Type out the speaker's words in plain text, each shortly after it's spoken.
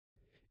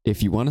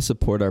If you want to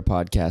support our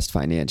podcast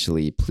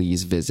financially,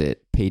 please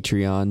visit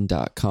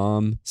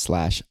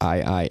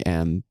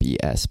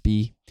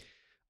patreon.com/IIMBSB.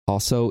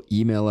 Also,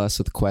 email us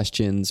with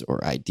questions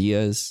or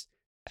ideas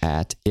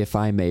at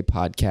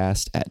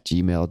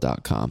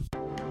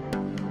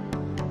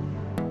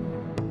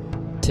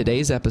ifimaypodcast@gmail.com.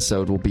 Today's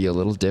episode will be a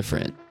little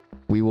different.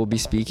 We will be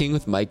speaking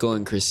with Michael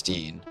and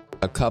Christine,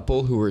 a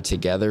couple who were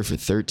together for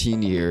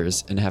 13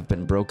 years and have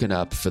been broken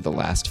up for the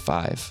last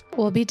 5.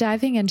 We'll be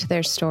diving into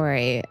their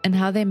story and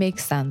how they make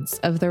sense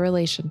of the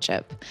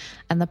relationship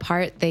and the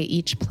part they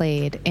each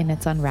played in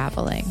its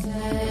unraveling.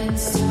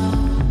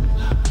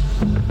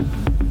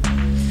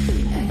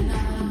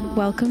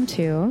 Welcome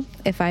to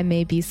If I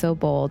May Be So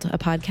Bold, a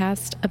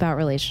podcast about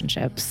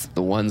relationships.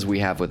 The ones we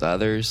have with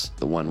others,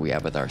 the one we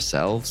have with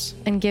ourselves.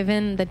 And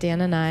given that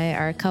Dan and I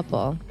are a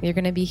couple, you're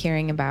going to be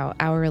hearing about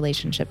our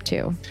relationship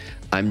too.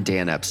 I'm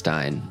Dan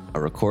Epstein, a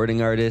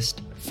recording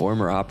artist,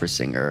 former opera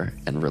singer,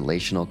 and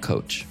relational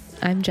coach.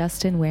 I'm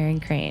Justin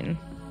Waring Crane,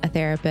 a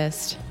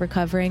therapist,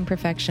 recovering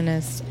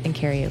perfectionist, and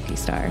karaoke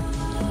star.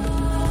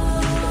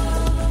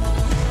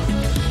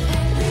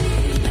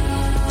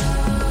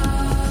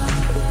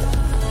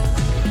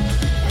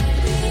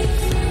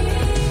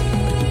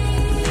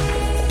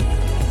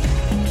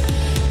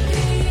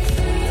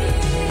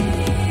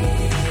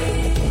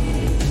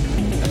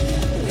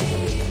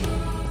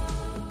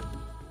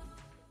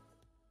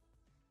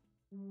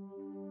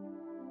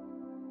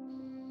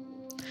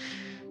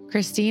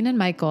 Christine and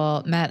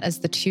Michael met as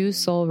the two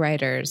sole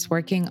writers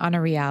working on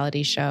a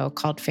reality show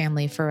called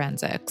Family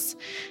Forensics,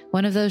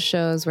 one of those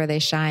shows where they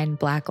shine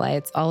black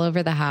lights all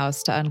over the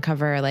house to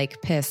uncover like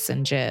piss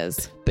and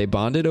jizz. They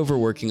bonded over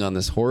working on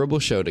this horrible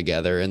show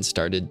together and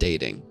started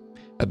dating.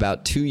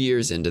 About 2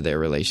 years into their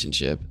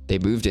relationship, they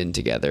moved in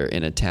together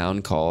in a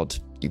town called,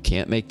 you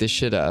can't make this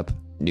shit up,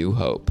 New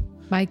Hope.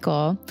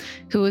 Michael,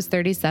 who was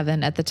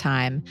 37 at the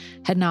time,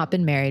 had not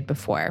been married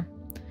before.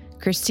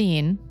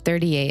 Christine,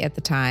 38 at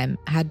the time,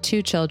 had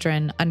 2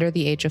 children under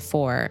the age of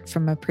 4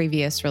 from a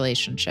previous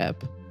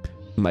relationship.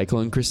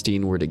 Michael and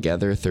Christine were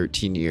together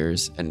 13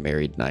 years and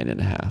married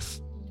 9.5.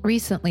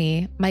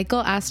 Recently, Michael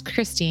asked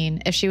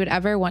Christine if she would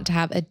ever want to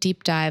have a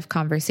deep dive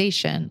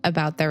conversation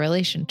about their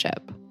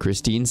relationship.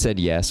 Christine said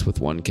yes with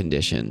one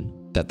condition,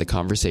 that the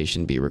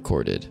conversation be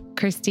recorded.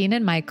 Christine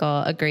and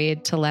Michael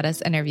agreed to let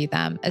us interview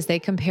them as they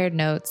compared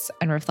notes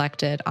and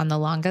reflected on the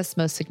longest,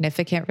 most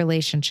significant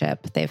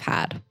relationship they've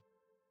had.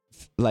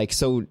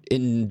 So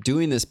in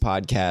doing this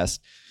podcast,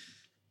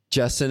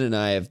 Justin and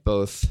I have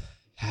both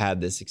had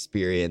this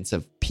experience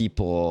of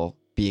people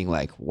being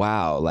like,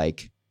 wow, I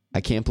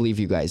can't believe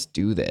you guys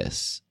do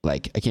this. I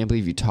can't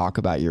believe you talk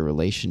about your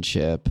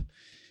relationship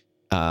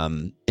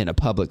in a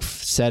public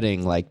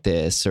setting like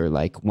this, or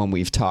when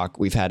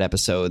we've had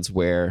episodes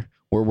where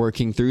we're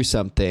working through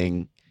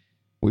something.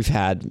 We've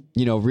had,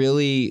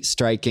 really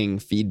striking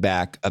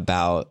feedback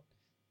about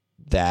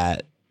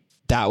that.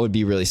 That would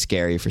be really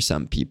scary for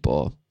some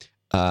people.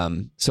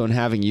 So in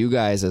having you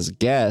guys as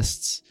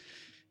guests,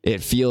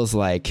 it feels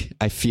like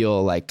I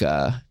feel like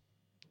a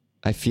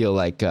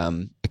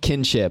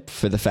kinship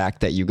for the fact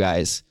that you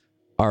guys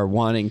are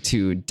wanting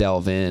to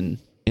delve in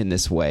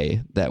this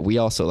way that we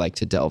also like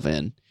to delve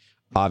in.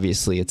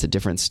 Obviously, it's a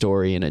different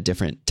story and a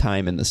different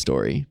time in the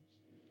story,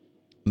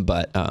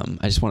 but I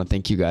just want to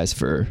thank you guys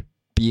for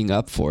being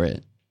up for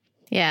it.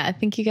 Yeah, I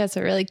think you guys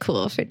are really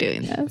cool for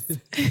doing this.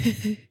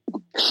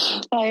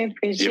 I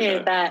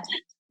appreciate that.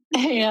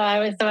 I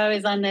was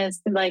on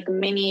this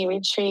mini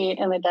retreat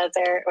in the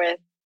desert with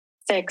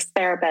 6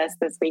 therapists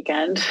this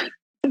weekend.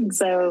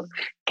 So you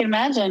can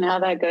imagine how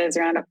that goes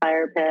around a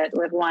fire pit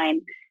with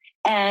wine.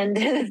 And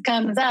this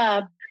comes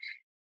up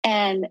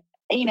and,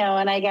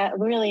 and I get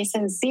really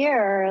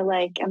sincere. I'm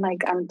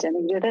going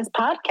to do this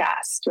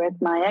podcast with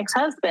my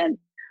ex-husband.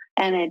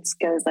 And it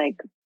goes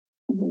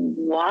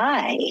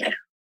why?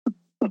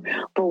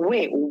 But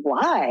wait,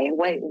 why?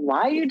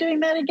 Why are you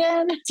doing that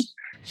again?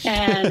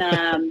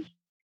 And,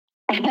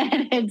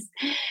 and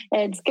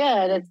it's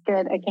good. It's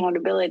good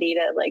accountability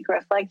to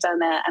reflect on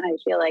that. And I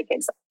feel like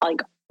it's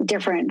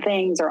different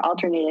things or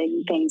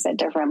alternating things at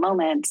different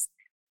moments.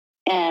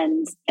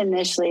 And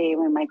initially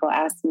when Michael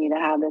asked me to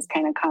have this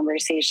kind of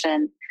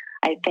conversation,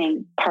 I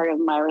think part of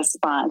my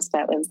response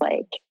that was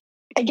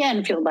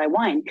again, fueled by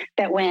wine,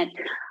 that went,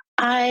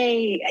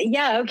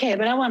 okay,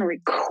 but I want to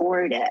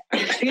record it.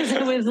 Because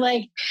it was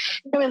I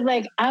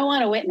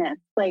want to witness,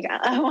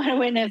 I want to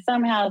witness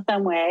somehow,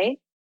 some way.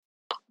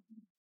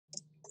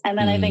 And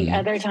then I think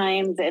other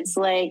times it's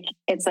like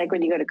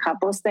when you go to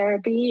couples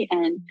therapy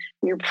and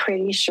you're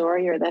pretty sure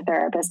you're the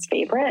therapist's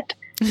favorite.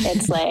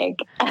 It's I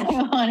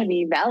want to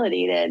be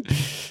validated.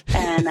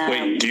 And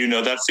wait, do you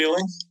know that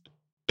feeling?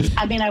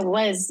 I mean, I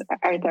was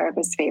our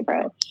therapist's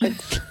favorite.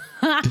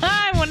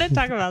 I want to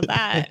talk about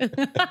that.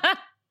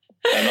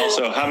 And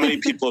also, how many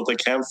people at the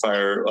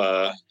campfire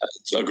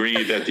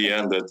agreed at the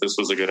end that this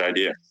was a good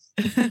idea?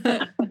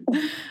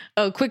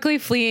 Quickly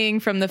fleeing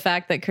from the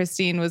fact that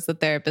Christine was the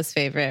therapist's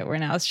favorite. We're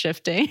now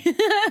shifting.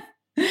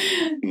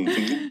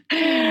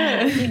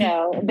 You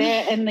know,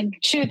 in the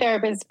true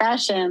therapist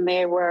fashion,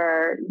 they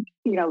were,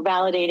 you know,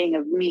 validating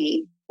of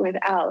me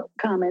without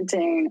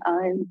commenting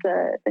on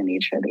the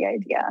nature of the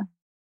idea.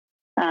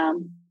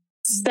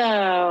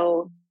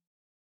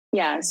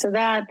 So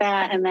that,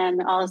 and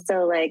then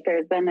also like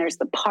there's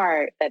the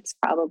part that's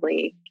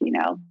probably, you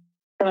know,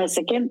 the most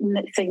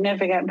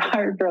significant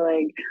part for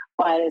like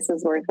why this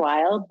is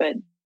worthwhile. But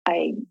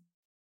I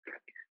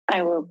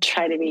will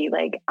try to be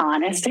like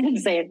honest and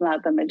say it's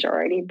not the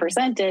majority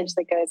percentage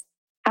that goes,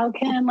 how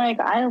can like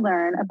I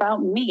learn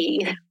about me?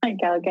 Like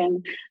how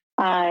can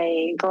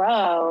I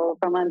grow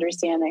from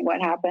understanding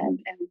what happened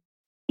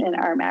in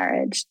our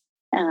marriage?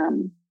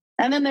 And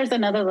then there's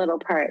another little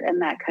part,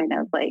 and that kind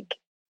of like,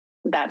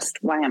 that's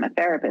why I'm a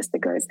therapist, that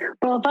goes,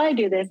 well, if I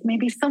do this,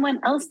 maybe someone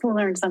else will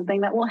learn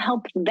something that will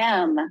help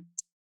them.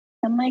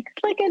 I'm like,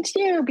 look at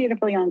you,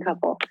 beautiful young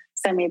couple.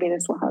 So maybe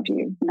this will help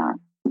you not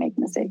make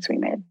mistakes we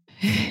made.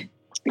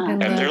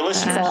 And their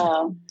listeners.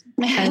 So,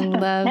 I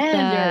love and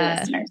that. your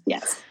listeners,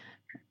 yes.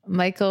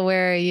 Michael,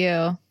 where are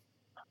you?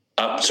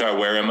 Sorry,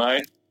 where am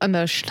I?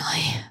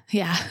 Emotionally.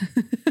 Yeah.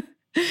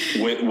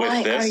 With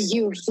Why this? are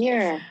you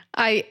here?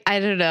 I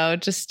don't know,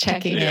 just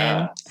checking in.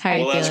 How are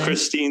you Well, as feeling?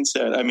 Christine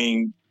said, I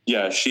mean,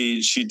 yeah,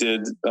 she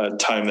did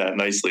time that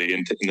nicely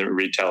in the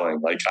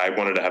retelling. Like I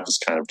wanted to have this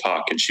kind of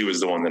talk, and she was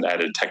the one that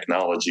added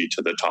technology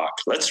to the talk.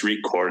 Let's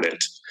record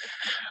it.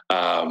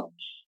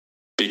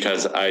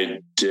 Because I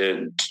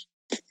did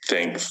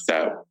think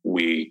that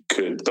we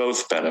could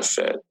both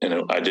benefit,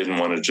 and I didn't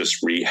want to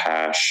just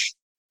rehash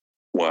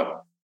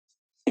what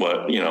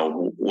you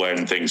know,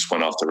 when things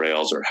went off the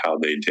rails or how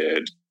they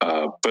did.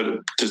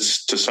 But to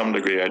some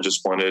degree, I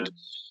just wanted,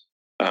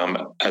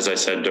 as I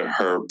said to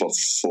her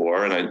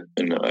before, and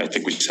I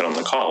think we said on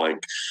the call,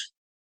 like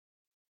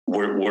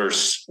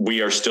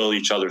we are still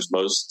each other's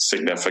most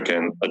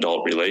significant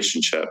adult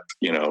relationship,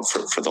 you know,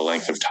 for the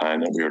length of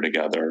time that we were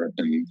together,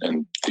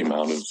 and the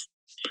amount of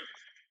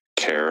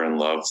care and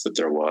love that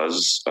there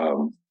was.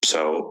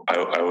 So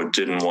I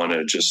didn't want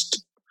to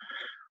just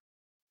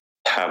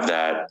have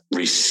that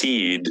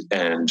recede,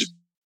 and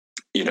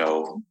you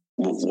know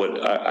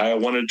what I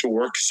wanted to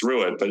work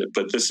through it,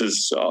 but this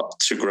is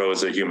to grow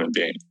as a human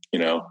being. You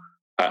know,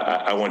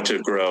 I want to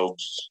grow.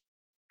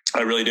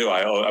 I really do.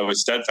 I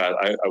was steadfast.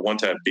 I want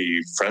to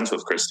be friends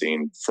with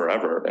Christine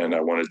forever, and I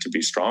wanted to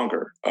be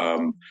stronger.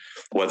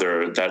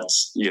 Whether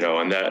that's, you know,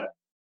 and that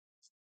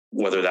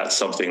whether that's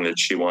something that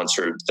she wants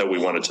or that we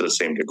wanted to the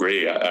same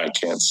degree, I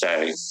can't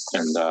say.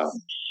 And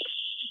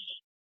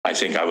I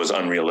think I was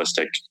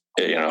unrealistic,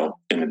 you know,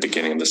 in the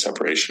beginning of the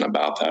separation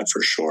about that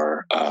for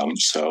sure.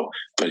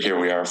 But here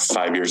we are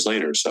 5 years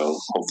later. So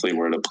hopefully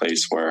we're at a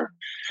place where,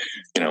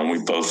 you know, we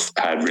both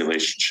had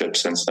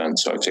relationships since then.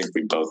 So I think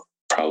we both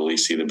probably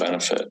see the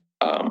benefit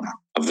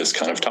of this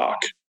kind of talk,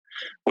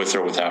 with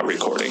or without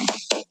recording.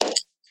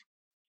 But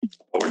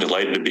we're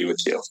delighted to be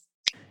with you.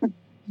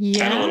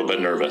 Yeah. And a little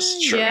bit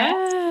nervous. Sure.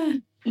 Yeah.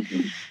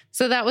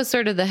 So that was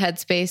sort of the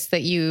headspace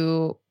that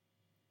you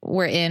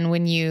were in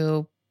when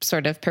you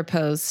sort of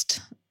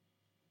proposed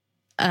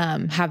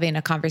having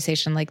a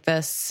conversation like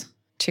this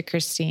to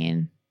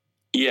Christine.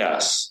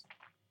 Yes.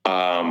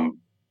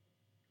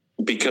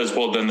 Because,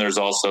 well, then there's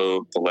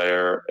also the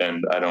layer,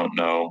 and I don't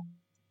know,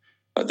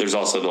 there's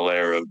also the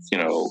layer of, you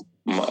know,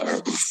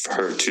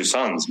 her two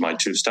sons, my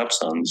two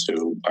stepsons,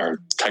 who are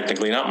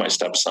technically not my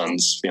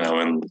stepsons, you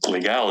know, in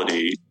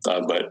legality,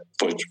 but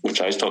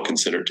which I still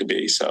consider to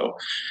be. So,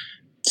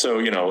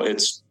 you know,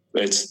 it's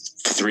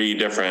three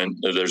different,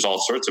 there's all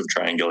sorts of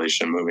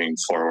triangulation moving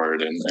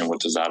forward, and what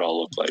does that all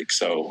look like?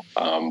 So,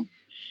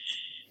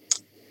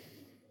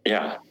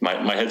 yeah,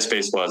 my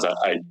headspace was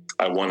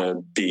I want to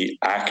be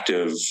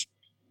active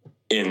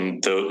in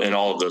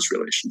all of those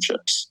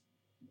relationships.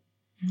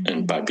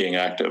 And by being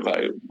active,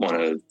 I want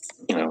to,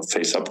 you know,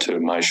 face up to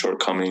my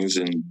shortcomings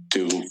and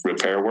do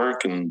repair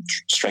work and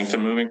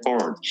strengthen moving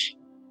forward.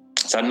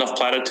 Is that enough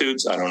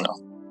platitudes? I don't know.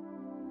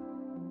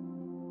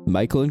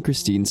 Michael and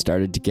Christine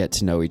started to get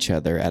to know each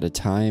other at a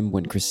time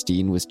when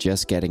Christine was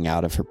just getting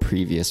out of her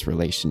previous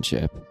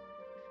relationship.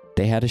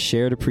 They had a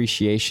shared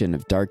appreciation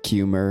of dark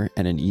humor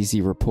and an easy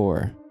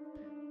rapport.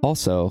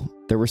 Also,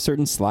 there were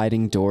certain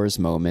sliding doors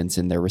moments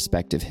in their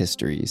respective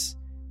histories.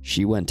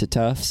 She went to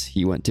Tufts,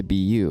 he went to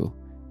BU.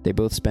 They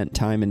both spent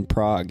time in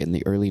Prague in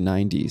the early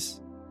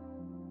 90s.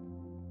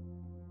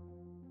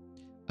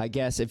 I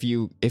guess if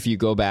you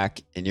go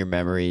back in your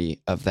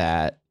memory of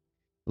that,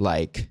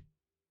 like,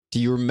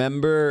 do you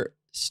remember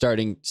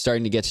starting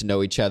to get to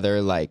know each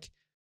other? Like,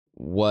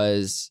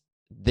 was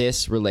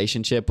this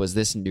relationship, was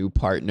this new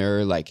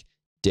partner like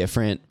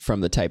different from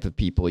the type of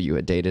people you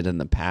had dated in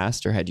the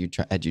past, or had you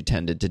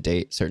tended to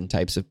date certain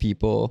types of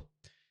people?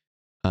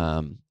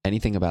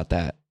 Anything about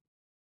that?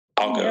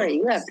 I'll go.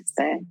 You have to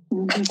say.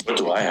 What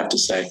do I have to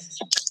say?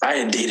 I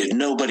had dated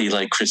nobody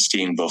like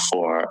Christine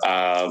before.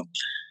 I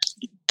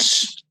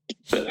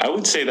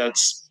would say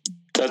that's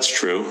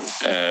true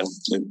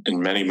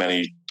in many,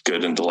 many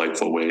good and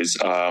delightful ways.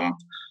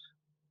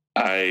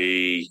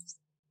 I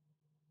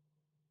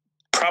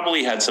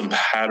probably had some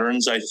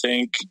patterns, I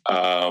think,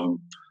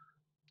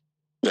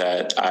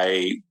 that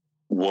I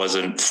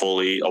wasn't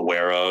fully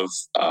aware of.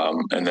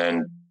 And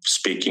then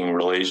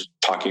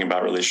talking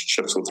about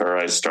relationships with her,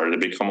 I started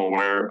to become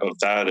aware of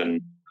that. And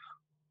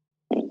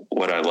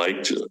what I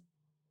liked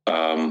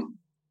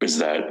is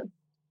that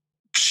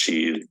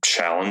she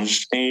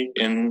challenged me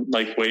in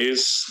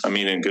ways,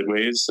 in good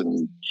ways.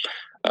 And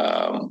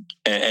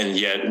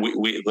yet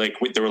we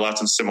there were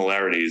lots of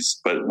similarities,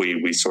 but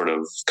we sort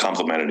of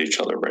complemented each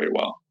other very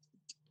well.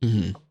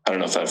 Mm-hmm. I don't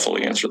know if that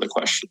fully answered the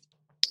question.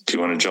 Do you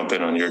want to jump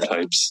in on your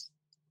types?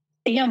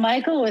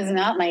 Michael was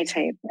not my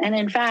type. And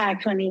in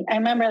fact, I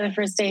remember the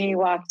first day he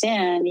walked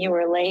in, you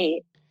were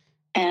late,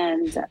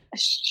 and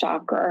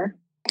shocker.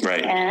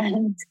 Right.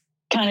 And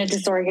kind of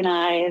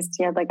disorganized.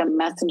 He had a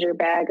messenger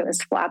bag that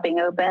was flopping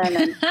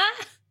open,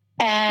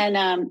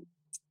 and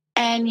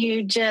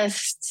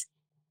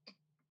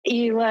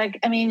you look,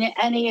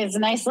 and he is a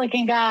nice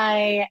looking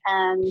guy.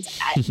 And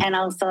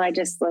also I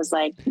just was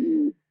like,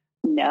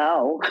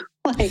 no,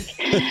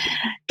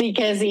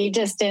 because he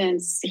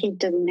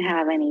didn't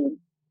have any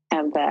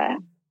of the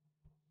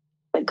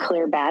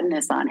clear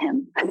badness on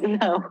him.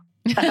 No,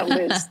 that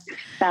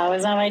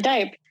was not my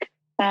type.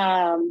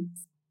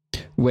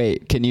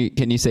 Wait, can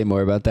you say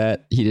more about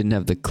that? He didn't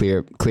have the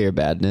clear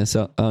badness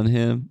on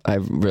him. I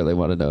really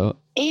want to know.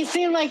 He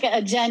seemed like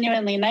a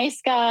genuinely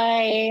nice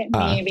guy,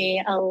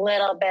 maybe a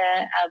little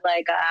bit of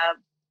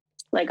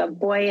a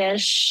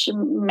boyish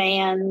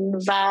man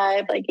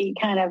vibe. He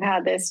kind of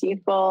had this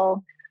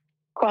youthful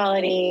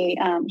quality.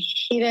 I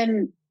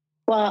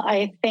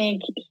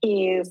think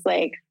he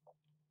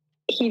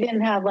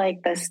didn't have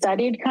the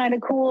studied kind of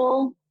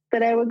cool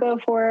that I would go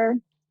for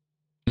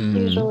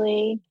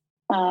usually.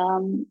 A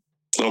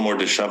little more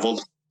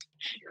disheveled.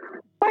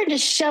 More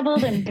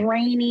disheveled and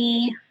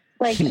brainy.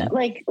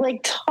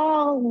 Like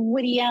tall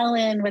Woody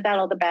Allen without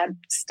all the bad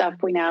stuff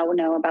we now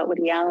know about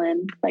Woody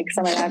Allen,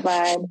 some of that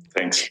vibe.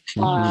 Thanks.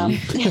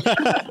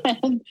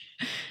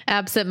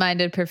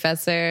 Absent-minded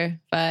professor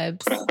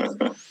vibes.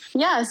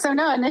 Yeah. So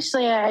no,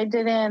 initially I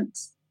didn't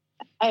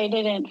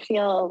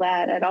feel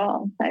that at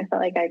all. I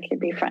felt like we could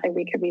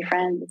be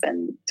friends,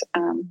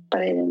 but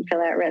I didn't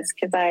feel at risk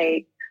because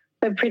I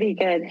have a pretty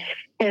good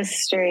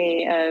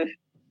history of,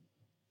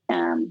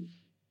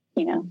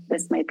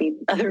 this might be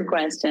other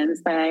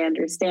questions, but I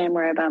understand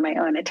more about my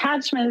own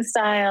attachment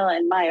style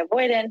and my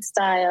avoidance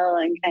style,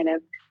 and kind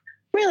of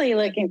really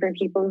looking for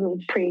people who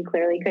pretty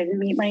clearly couldn't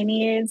meet my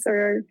needs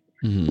or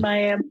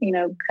my,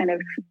 kind of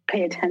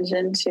pay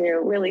attention to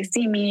really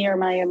see me or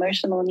my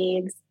emotional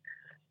needs,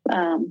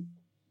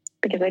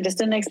 because I just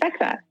didn't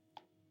expect that.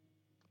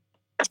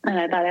 And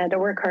I thought I had to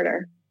work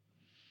harder.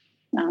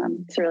 So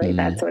really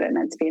that's what it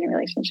meant to be in a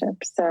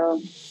relationship.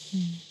 So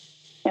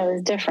it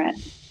was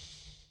different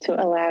to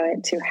allow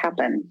it to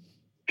happen.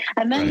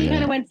 And then he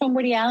kind of went from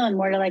Woody Allen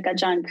more to a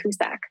John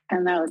Cusack,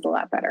 and that was a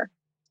lot better.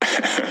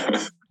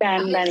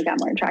 Then he got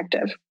more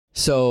attractive.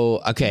 So,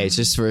 okay,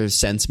 just for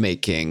sense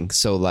making.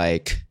 So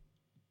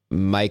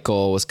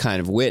Michael was kind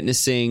of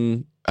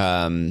witnessing,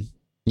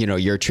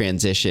 your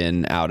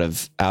transition out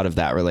of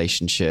that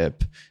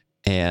relationship,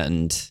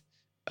 and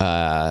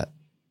there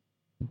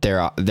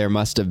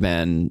must have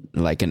been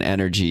an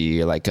energy,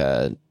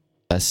 a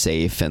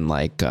safe and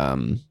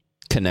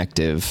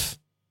connective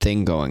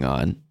thing going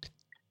on.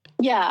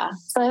 Yeah.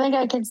 So I think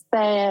I could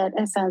say it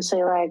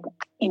essentially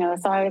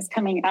so I was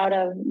coming out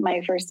of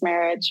my first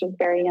marriage with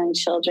very young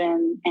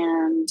children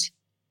and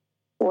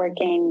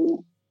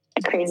working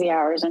crazy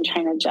hours and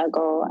trying to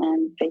juggle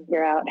and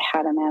figure out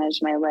how to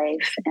manage my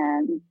life.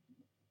 And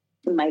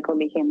Michael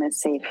became a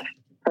safe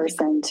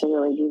person to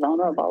really be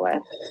vulnerable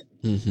with.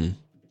 Mm-hmm.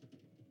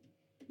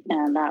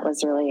 And that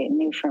was really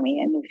new for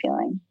me, a new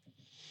feeling.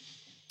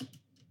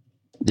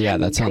 Yeah,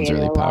 that sounds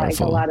really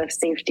powerful. A lot of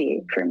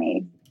safety for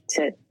me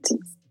to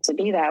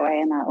be that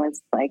way. And that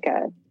was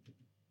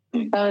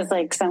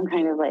some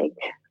kind of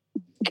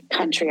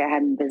country I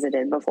hadn't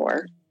visited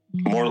before.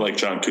 More like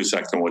John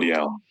Cusack than Woody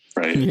Allen,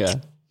 right? Yeah.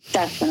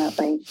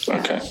 Definitely. Yeah.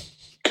 Okay,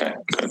 good.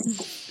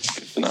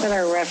 But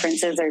our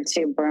references are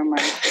too boomer.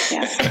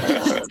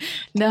 Yeah.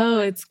 No,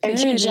 it's good. We're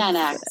too Gen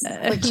X.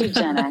 We're too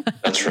Gen X.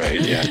 That's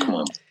right. Yeah, come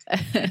on.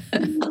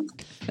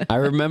 I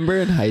remember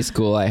in high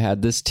school, I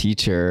had this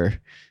teacher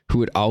who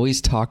would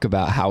always talk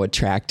about how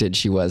attracted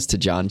she was to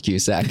John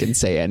Cusack and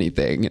say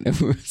anything. And it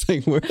was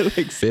we're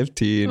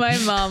 15. My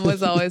mom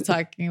was always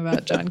talking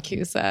about John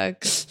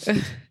Cusack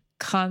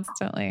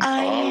constantly.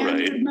 I am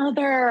your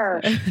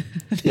mother.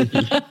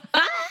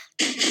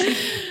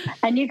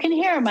 And you can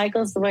hear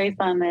Michael's voice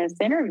on this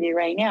interview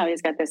right now.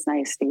 He's got this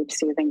nice, deep,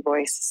 soothing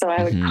voice. So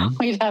I would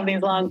always have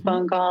these long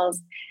phone calls,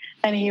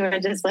 and he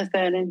would just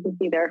listen and he'd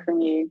be there for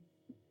me.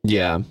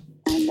 Yeah.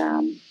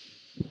 And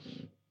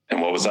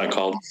what was that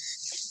called?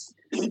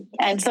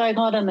 And so I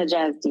called him the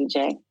jazz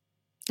DJ.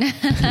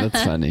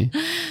 That's funny.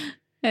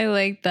 I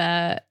like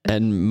that.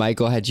 And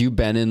Michael, had you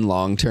been in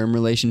long-term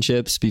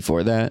relationships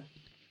before that?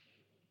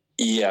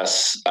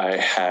 Yes, I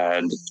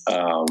had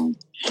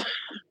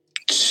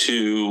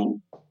two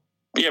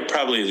Yeah,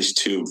 probably these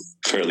two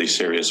fairly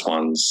serious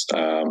ones.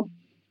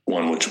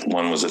 One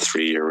was a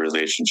 3-year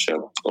relationship,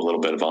 a little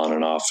bit of on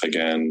and off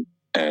again.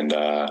 And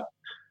I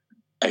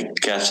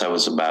guess I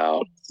was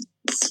about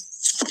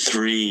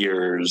 3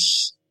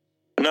 years,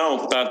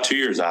 about 2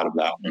 years out of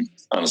that one,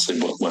 honestly,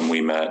 when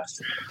we met.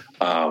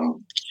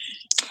 And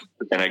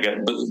I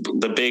get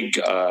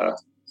the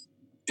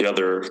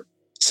other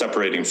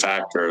separating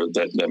factor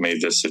that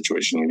made this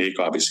situation unique,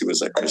 obviously, was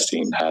that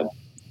Christine had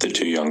the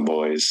 2 young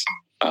boys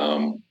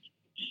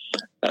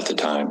at the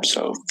time.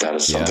 So that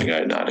is something I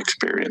had not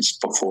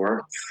experienced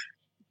before.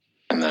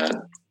 And that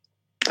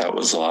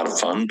was a lot of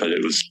fun, but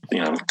it was,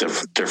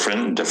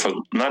 different,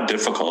 not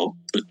difficult,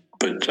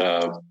 but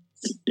a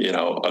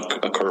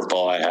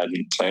curveball I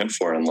hadn't planned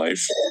for in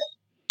life,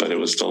 but it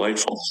was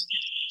delightful.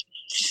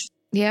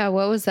 Yeah.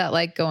 What was that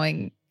like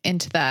going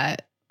into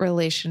that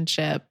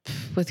relationship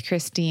with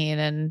Christine,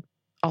 and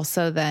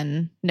also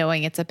then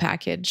knowing it's a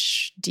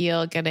package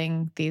deal,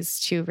 getting these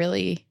 2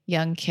 really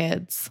young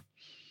kids?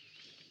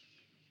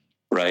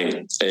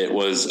 Right. It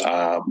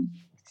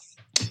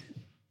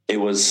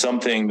was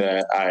something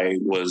that I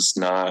was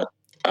not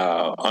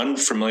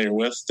unfamiliar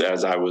with,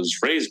 as I was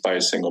raised by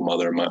a single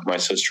mother. My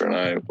sister and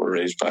I were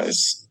raised by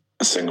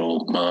a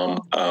single mom.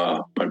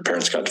 My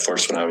parents got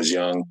divorced when I was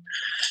young.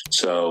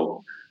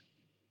 So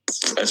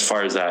as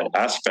far as that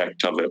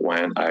aspect of it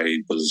went,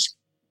 I was,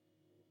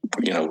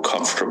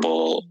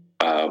 comfortable.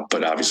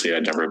 But obviously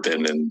I'd never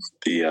been in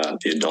the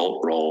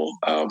adult role.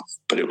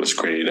 But it was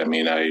great. I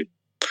mean, I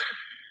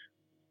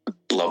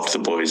loved the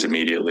boys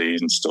immediately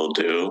and still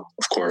do,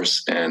 of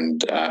course.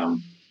 And,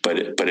 but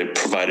it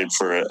provided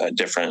for a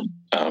different,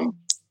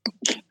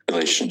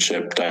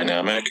 relationship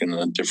dynamic and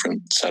a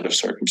different set of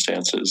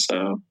circumstances,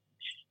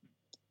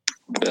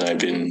 that I've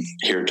been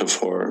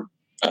heretofore,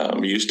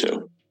 used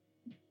to.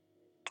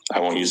 I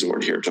won't use the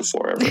word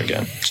heretofore ever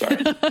again. Sorry.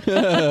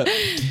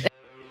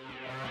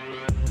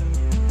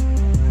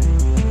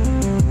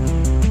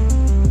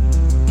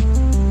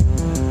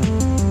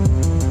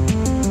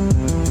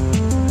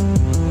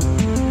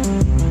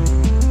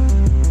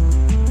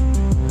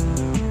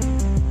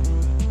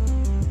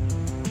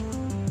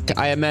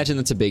 I imagine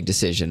that's a big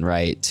decision,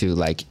 right? To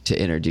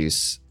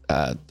introduce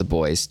the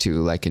boys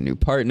to like a new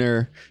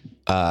partner.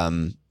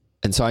 And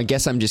so I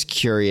guess I'm just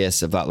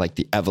curious about like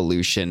the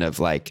evolution of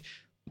like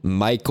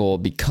Michael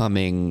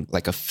becoming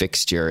like a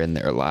fixture in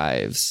their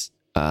lives,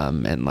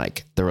 and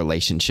like the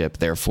relationship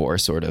therefore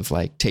sort of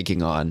like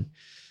taking on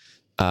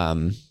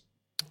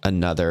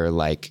another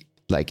like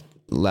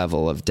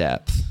level of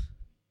depth.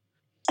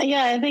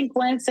 Yeah, I think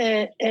once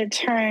it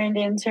turned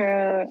into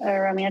a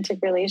romantic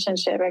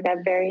relationship, it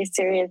got very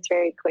serious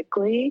very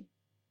quickly,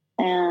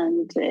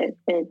 and it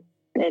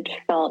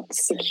felt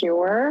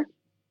secure.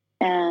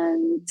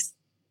 And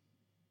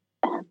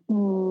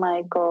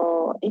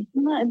Michael, it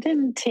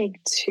didn't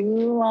take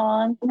too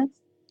long.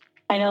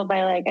 I know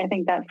I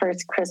think that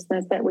first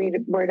Christmas that we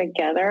were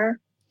together,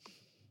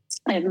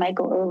 I had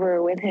Michael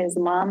over with his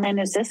mom and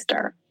his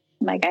sister.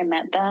 Like I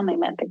met them, I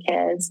met the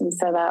kids, and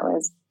so that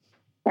was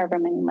however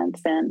many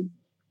months in,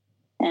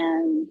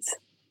 and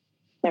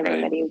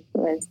everybody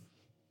was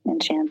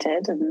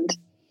enchanted, and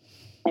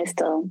I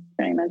still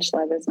very much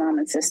love his mom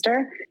and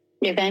sister.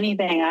 If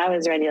anything, I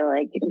was ready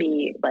to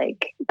be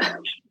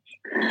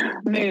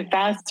move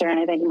faster, and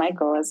I think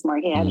Michael was more.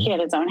 He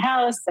had his own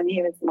house, and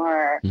he was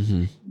more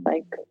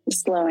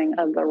slowing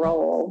of the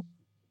roll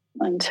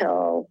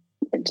until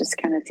it just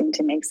kind of seemed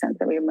to make sense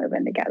that we were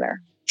moving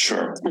together.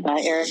 Sure.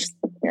 About your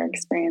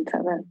experience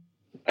of it.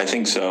 I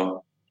think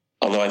so.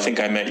 Although I think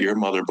I met your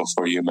mother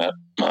before you met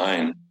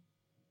mine,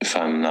 if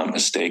I'm not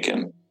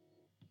mistaken.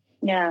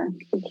 Yeah,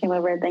 we came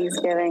over at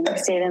Thanksgiving,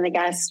 stayed in the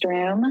guest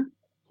room,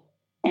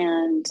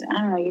 and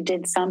I don't know, you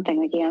did something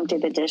like you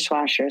emptied the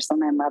dishwasher. So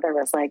my mother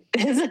was like,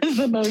 "This is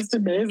the most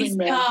amazing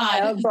man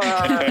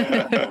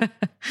ever!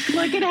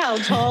 Look at how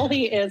tall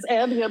he is,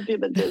 and he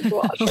emptied the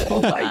dishwasher.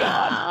 Oh my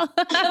god!"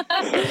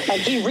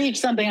 Like he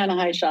reached something on a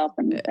high shelf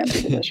and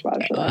emptied the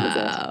dishwasher.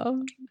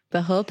 Wow.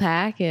 The whole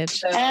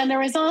package. And there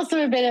was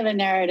also a bit of a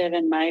narrative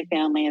in my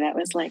family that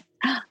was like,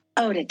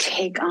 oh, to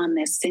take on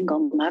this single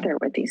mother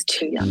with these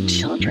 2 young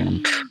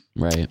children.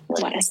 Right.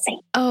 What a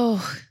saint.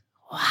 Oh,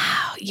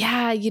 wow.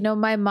 Yeah.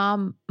 My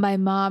mom's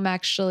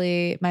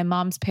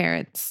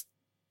parents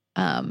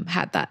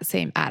had that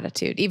same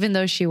attitude. Even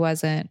though she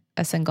wasn't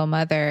a single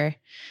mother,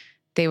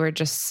 they were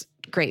just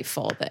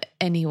grateful that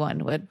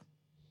anyone would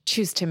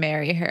choose to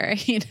marry her,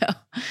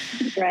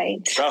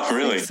 Right. Oh,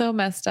 really? It's so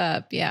messed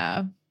up.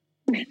 Yeah.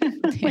 Oh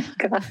my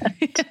God.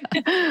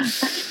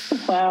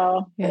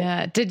 Wow.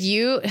 Yeah.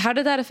 How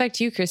did that affect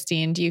you,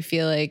 Christine? Do you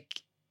feel like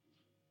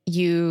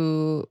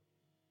you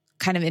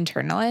kind of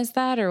internalized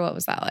that, or what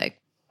was that like?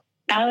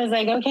 I was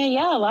like, okay,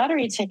 yeah,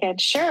 lottery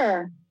ticket.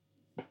 Sure.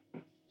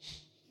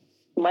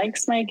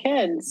 Likes my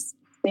kids.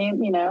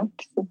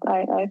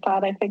 I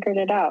thought I figured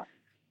it out.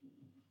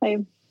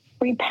 I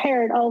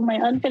repaired all my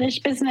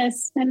unfinished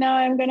business, and now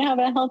I'm going to have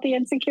a healthy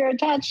and secure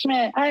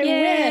attachment. I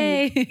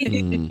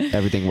win.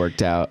 Everything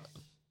worked out.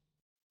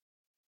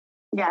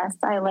 Yes,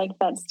 I like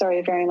that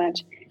story very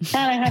much. And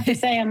I have to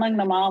say, among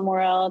the mom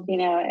world,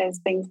 as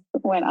things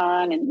went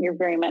on, and you're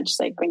very much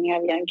like when you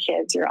have young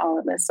kids, you're all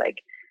in this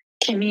like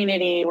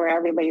community where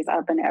everybody's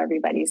up in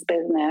everybody's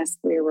business.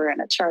 We were in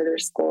a charter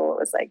school. It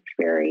was like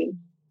very,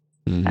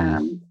 there's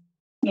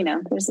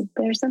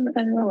a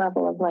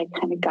level of like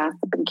kind of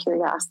gossip and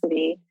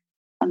curiosity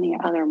on the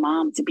other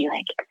mom to be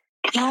like,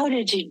 how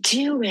did you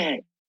do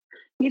it?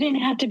 You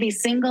didn't have to be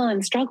single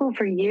and struggle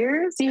for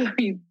years.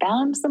 You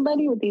found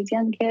somebody with these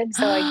young kids.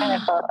 So I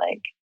kind of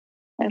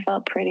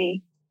felt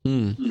pretty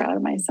proud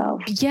of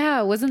myself.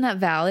 Yeah. Wasn't that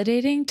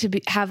validating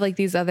to have like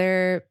these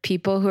other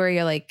people who are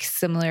your like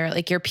similar,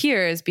 like your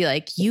peers be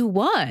like, you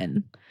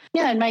won.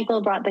 Yeah. And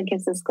Michael brought the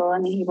kids to school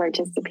and he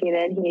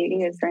participated.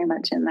 He was very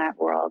much in that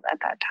world at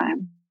that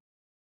time.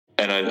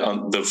 And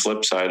on the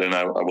flip side, and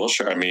I will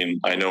share, I mean,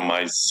 I know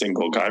my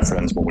single guy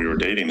friends when we were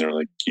dating, they're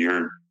like,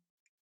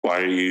 why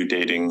are you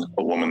dating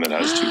a woman that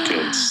has 2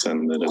 kids?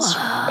 And that it's,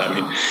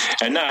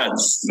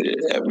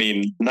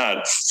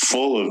 not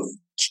full of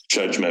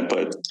judgment,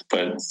 but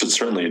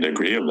certainly a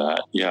degree of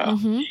that. Yeah.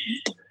 Mm-hmm.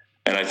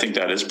 And I think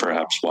that is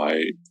perhaps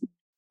why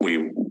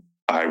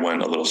I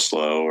went a little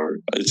slow, or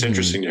it's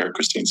interesting to hear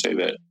Christine say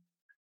that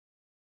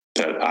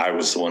I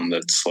was the one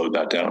that slowed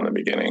that down in the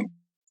beginning.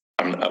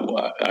 I'm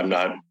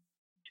not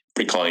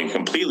recalling it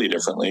completely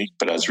differently,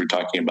 but as we're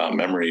talking about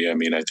memory, I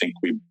mean, I think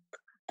we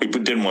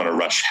didn't want to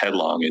rush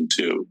headlong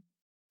into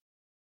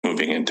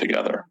moving in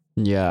together.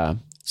 Yeah.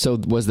 So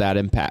was that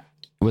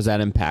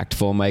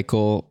impactful,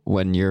 Michael,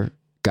 when your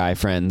guy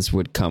friends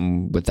would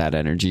come with that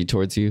energy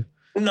towards you?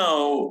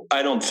 No,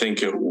 I don't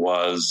think it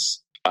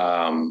was.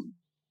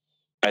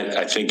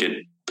 I think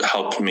it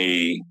helped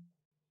me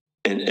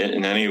in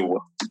any way.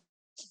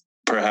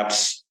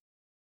 Perhaps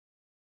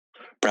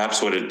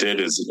what it did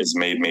is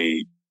made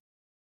me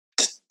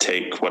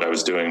take what I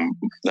was doing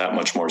that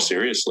much more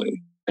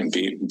seriously. And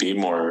be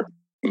more,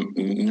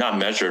 not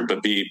measured,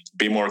 but be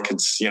more,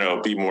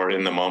 be more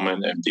in the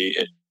moment, and be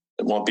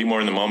more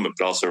in the moment,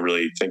 but also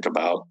really think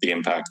about the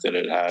impact that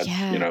it had,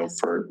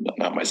 for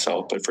not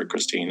myself, but for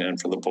Christine and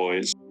for the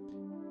boys.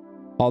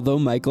 Although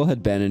Michael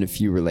had been in a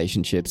few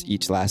relationships,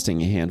 each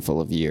lasting a handful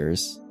of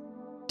years,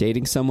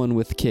 dating someone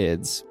with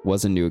kids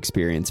was a new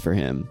experience for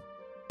him.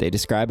 They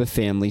describe a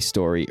family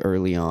story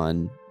early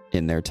on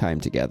in their time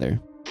together.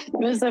 It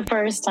was the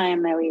first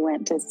time that we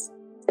went to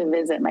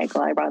visit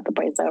Michael. I brought the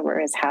boys over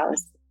his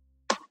house,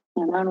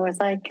 and one was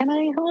like, "Can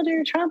I hold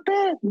your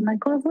trumpet?" And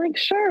Michael was like,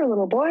 "Sure,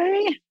 little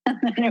boy." And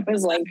then it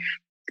was like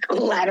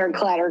clatter,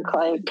 clatter,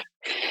 clank.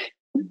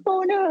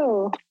 Oh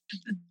no!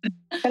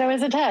 But it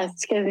was a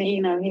test because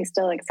he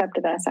still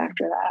accepted us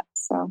after that.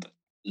 So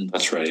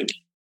that's right.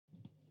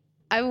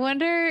 I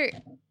wonder,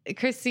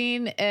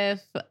 Christine,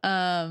 if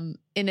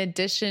in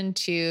addition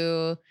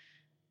to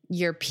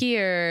your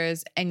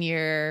peers and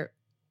your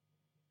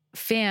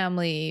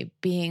family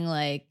being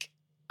like,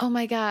 oh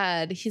my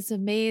God, he's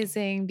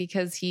amazing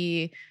because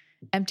he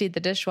emptied the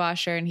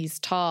dishwasher and he's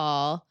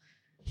tall,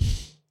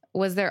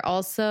 was there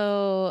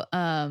also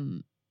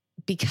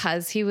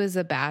because he was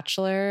a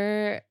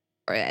bachelor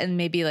and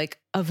maybe like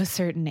of a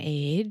certain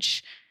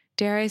age,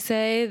 dare I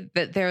say,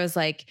 that there was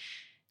like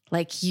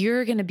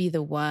you're gonna be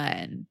the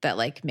one that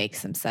like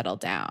makes him settle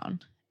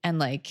down, and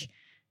like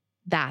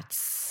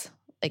that's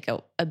like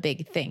a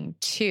big thing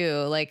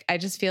too. Like I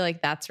just feel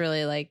like that's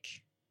really like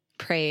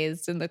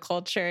praised in the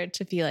culture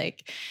to be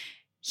like,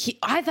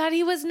 I thought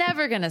he was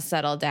never going to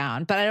settle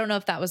down, but I don't know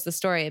if that was the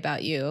story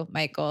about you,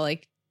 Michael.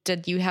 Like,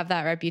 did you have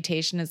that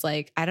reputation as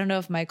like, I don't know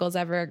if Michael's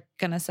ever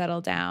going to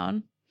settle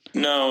down?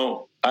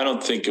 No, I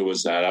don't think it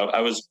was that. I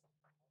was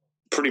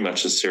pretty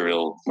much a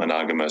serial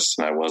monogamist,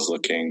 and I was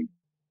looking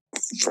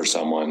for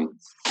someone.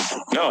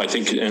 No, I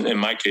think in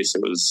my case,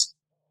 it was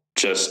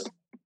just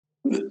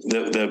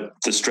the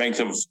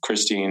strength of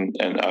Christine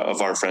and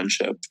of our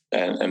friendship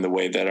and the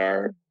way that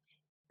our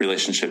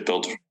relationship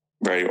built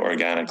very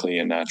organically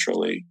and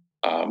naturally,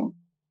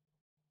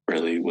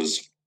 really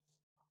was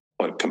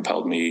what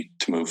compelled me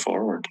to move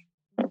forward.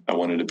 I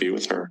wanted to be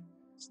with her.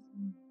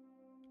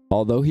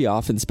 Although he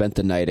often spent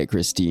the night at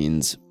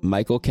Christine's,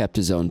 Michael kept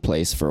his own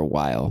place for a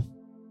while.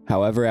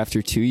 However,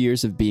 after 2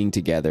 years of being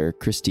together,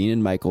 Christine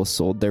and Michael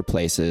sold their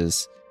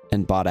places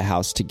and bought a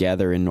house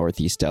together in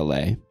Northeast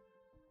LA.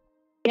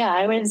 Yeah,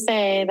 I would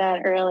say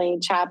that early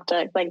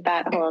chapter, like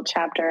that whole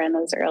chapter in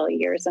those early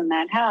years in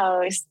that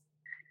house,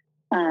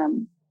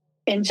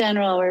 in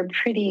general, we're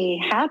pretty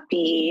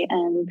happy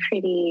and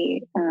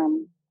pretty,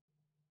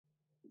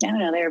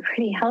 they were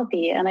pretty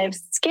healthy. And I've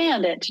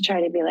scanned it to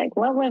try to be like,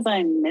 what was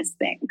I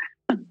missing?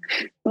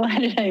 What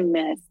did I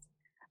miss?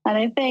 And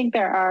I think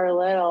there are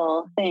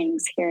little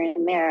things here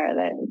and there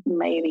that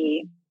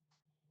maybe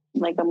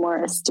like a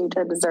more astute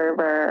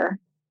observer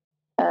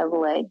of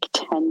like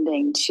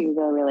tending to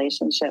the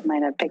relationship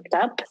might have picked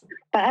up.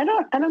 But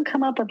I don't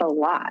come up with a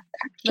lot,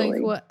 actually.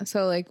 Like what?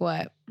 So like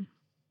what?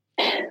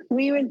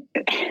 We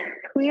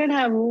would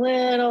have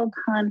little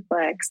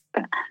conflicts,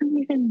 but I don't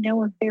even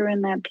know if they were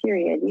in that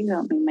period. You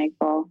help me,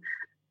 Michael,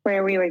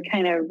 where we would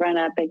kind of run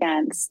up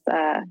against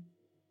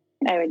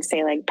I would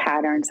say like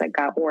patterns that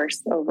got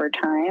worse over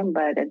time,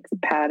 but it's a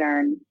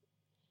pattern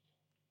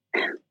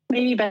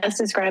maybe best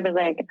described as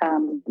like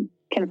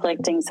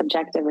conflicting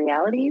subjective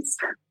realities.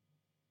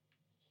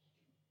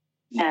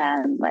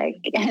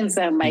 And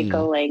so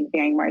Michael like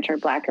veering more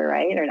toward black or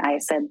right, or I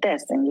said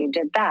this and you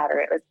did that, or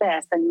it was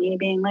this, and me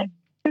being like,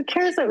 who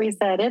cares what we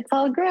said? It's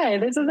all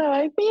good. This is how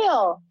I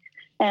feel.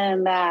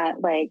 And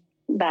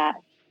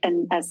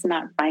and us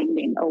not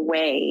finding a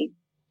way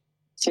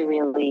to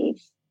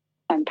really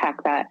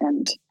unpack that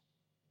and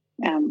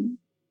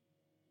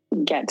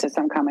get to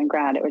some common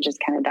ground, it would just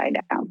kind of die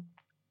down.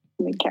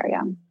 We'd carry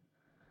on.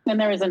 And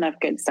there was enough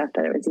good stuff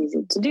that it was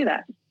easy to do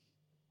that.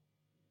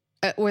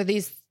 Were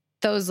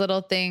those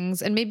little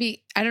things, and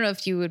maybe, I don't know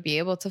if you would be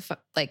able to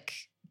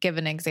give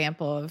an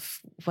example of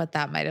what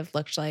that might have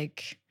looked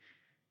like,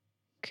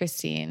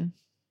 Christine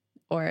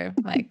or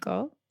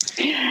Michael?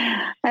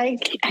 I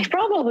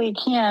probably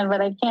can, but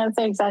I can't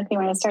say exactly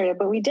when I started.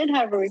 But we did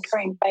have a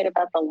recurring fight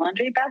about the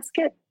laundry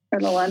basket, or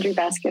the laundry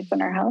baskets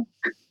in our house.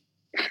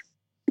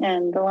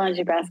 And the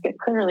laundry basket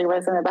clearly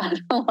wasn't about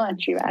the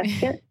laundry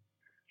basket.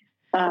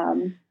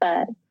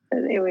 But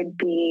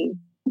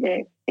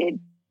it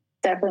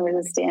definitely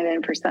was a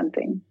stand-in for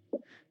something.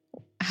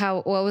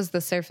 What was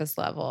the surface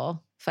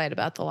level fight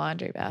about the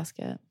laundry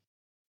basket?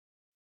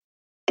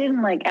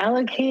 Didn't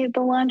allocate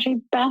the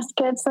laundry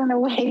baskets in a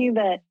way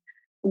that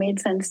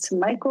made sense to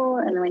Michael.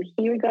 And when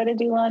he would go to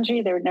do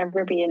laundry, there would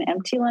never be an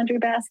empty laundry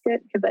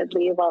basket because I'd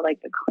leave all the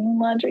clean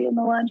laundry in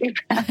the laundry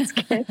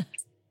basket.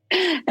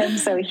 And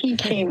so he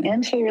came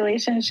into a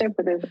relationship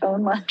with his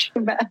own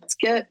laundry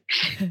basket,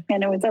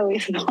 and it was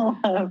always full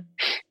of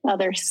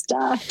other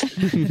stuff.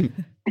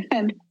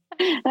 And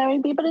I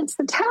would be, but it's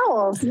the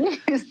towels.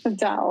 Use the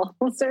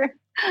towels. Or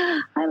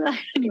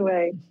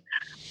anyway.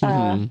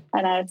 And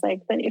I was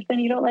like, but if then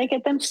you don't like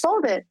it, then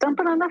fold it, dump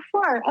it on the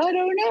floor. I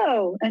don't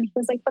know. And he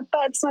was like, but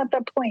that's not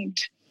the point.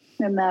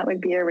 And that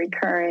would be a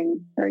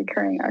recurring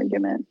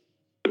argument.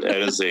 That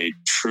is a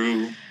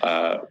true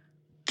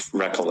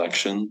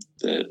recollection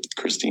that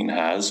Christine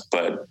has,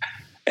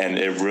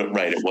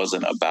 it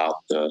wasn't about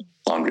the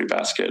laundry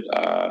basket.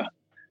 I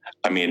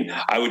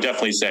would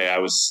definitely say I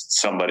was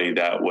somebody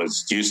that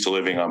was used to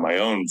living on my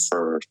own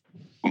for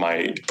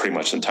my pretty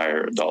much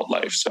entire adult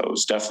life. So it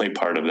was definitely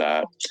part of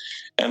that.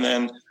 And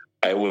then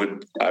I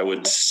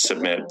would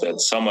submit that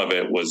some of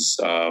it was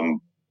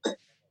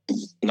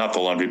not the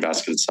laundry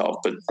basket itself,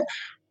 but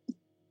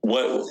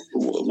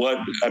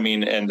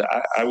and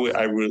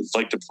I would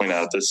like to point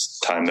out at this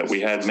time that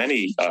we had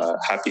many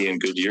happy and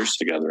good years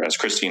together, as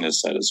Christine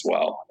has said as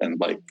well.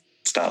 And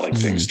it's not like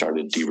things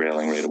started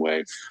derailing right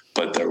away,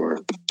 but there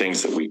were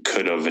things that we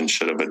could have and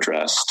should have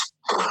addressed,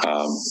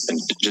 and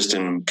just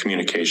in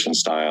communication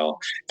style.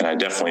 And I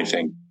definitely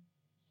think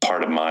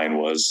part of mine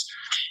was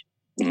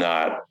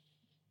not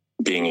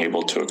being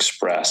able to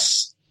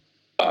express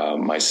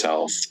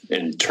myself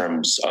in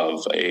terms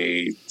of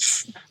a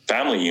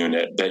family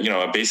unit that,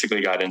 I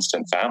basically got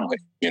instant family.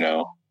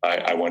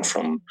 I went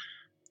from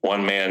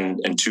one man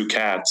and two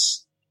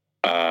cats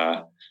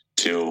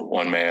to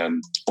one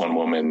man, one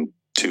woman,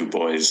 two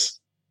boys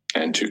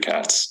and two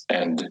cats.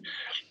 And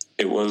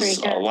it was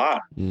a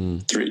lot.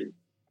 3.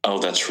 Oh,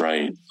 that's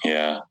right.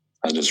 Yeah,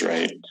 that is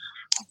right.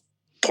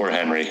 Poor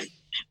Henry.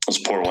 Let's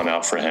pour one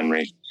out for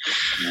Henry.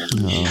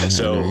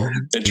 So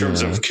in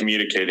terms of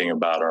communicating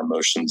about our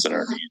emotions and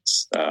our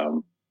needs,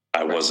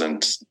 I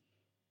wasn't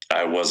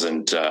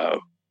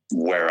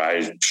where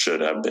I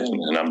should have been,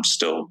 and I'm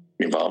still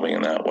evolving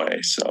in that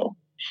way. So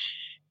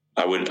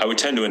I would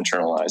tend to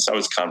internalize. I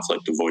was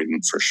conflict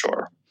avoidant for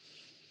sure.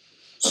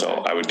 So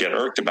I would get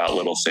irked about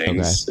little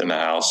things in the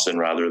house, and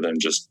rather than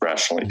just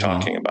rationally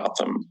talking about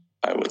them,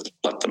 I would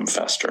let them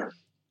fester.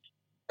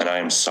 And I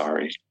am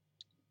sorry.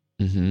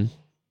 Mm-hmm.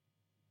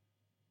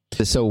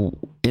 So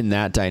in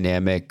that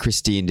dynamic,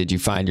 Christine, did you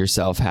find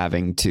yourself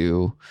having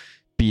to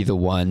be the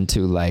one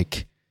to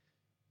make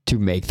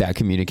that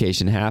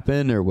communication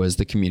happen, or was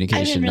the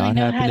communication not happening?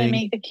 I didn't really know how to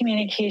make the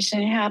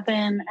communication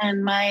happen.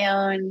 And my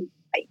own,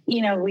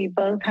 we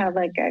both have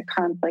a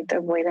conflict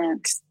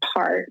avoidance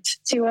part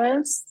to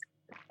us.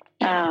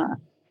 But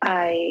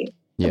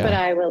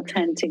I will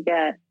tend to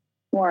get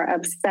more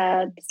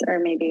upset or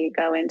maybe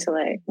go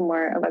into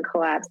more of a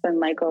collapse than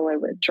Michael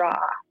would withdraw.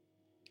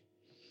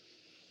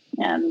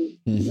 And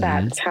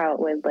that's how it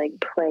would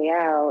play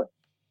out.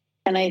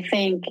 And I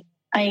think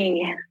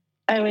I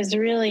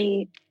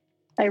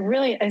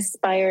really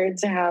aspired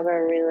to have a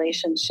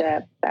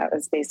relationship that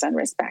was based on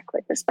respect,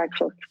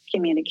 respectful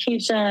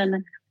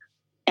communication,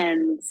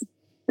 and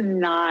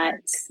not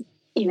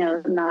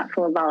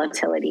full of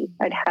volatility.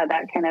 I'd had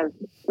that kind of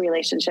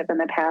relationship in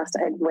the past.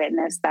 I'd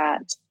witnessed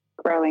that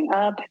growing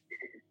up.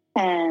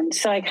 And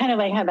so I kind of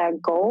had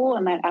that goal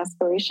and that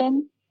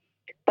aspiration,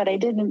 but I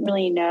didn't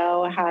really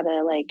know how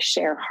to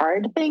share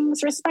hard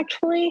things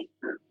respectfully.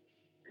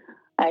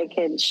 I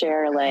could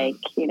share what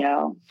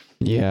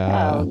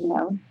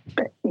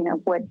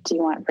do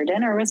you want for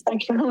dinner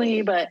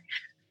respectfully, but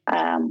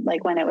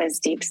when it was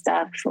deep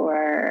stuff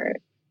or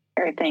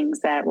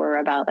things that were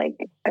about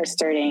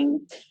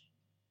asserting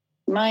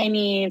my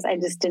needs. I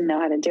just didn't know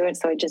how to do it.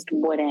 So I just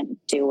wouldn't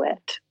do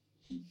it.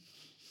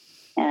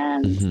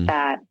 And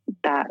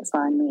that's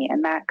on me.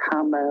 And that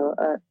combo,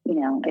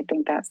 I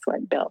think that's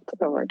what built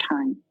over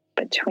time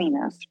between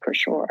us for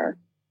sure.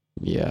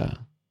 Yeah.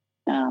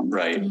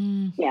 Right.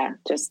 Yeah.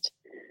 Just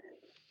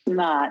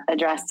not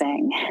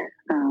addressing.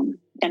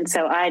 And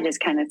so I just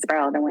kind of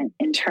spiraled and went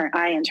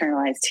I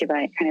internalized too, but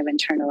I kind of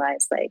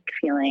internalized like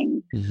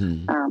feeling,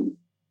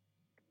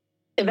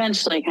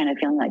 eventually kind of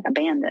feeling like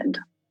abandoned.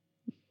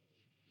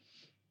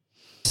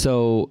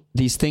 So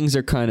these seeds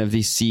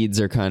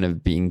are kind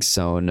of being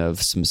sown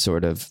of some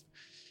sort of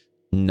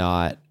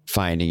not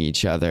finding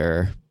each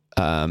other.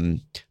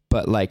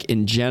 But like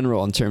in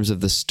general, in terms of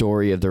the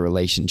story of the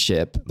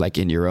relationship, like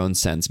in your own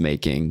sense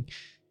making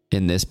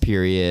in this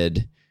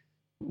period,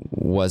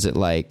 was it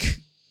like,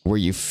 were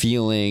you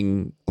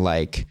feeling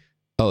like,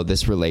 oh,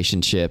 this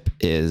relationship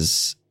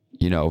is,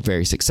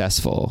 very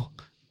successful?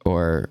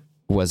 Or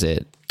was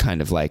it kind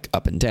of like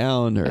up and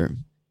down? Or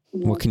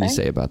what can you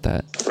say about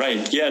that?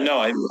 Right. Yeah, no,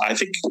 I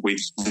think we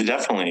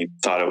definitely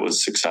thought it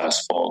was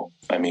successful.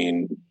 I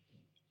mean,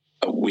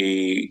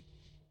 we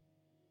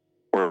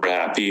were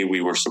happy.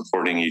 We were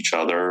supporting each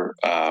other.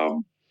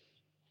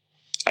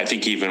 I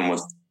think even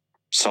with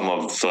some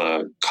of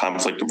the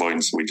conflict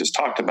avoidance we just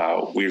talked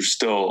about, we're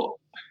still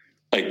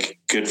like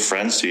good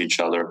friends to each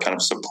other, kind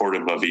of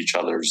supportive of each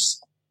other's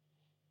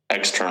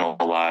external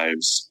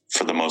lives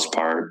for the most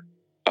part.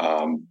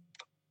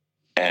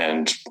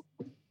 And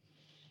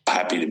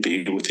happy to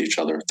be with each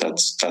other.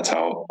 That's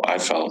how I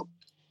felt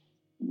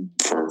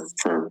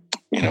for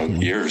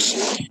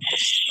years.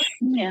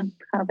 Yeah,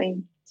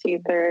 probably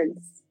 2/3,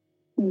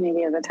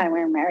 maybe of the time we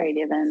were married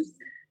even.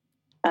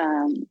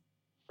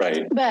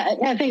 Right.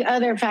 But I think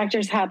other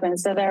factors happened.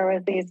 So there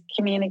was these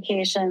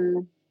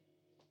communication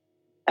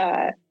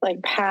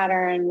like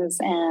patterns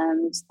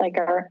and like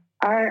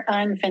our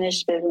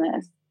unfinished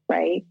business,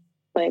 right?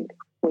 Like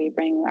we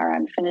bring our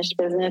unfinished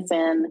business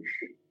in,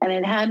 and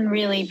it hadn't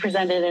really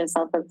presented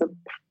itself as a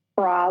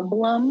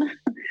problem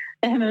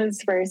in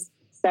those first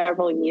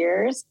several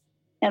years.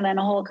 And then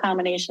a whole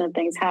combination of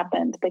things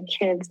happened. The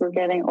kids were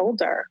getting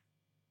older.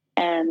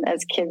 And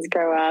as kids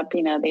grow up,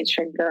 they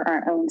trigger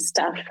our own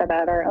stuff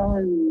about our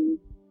own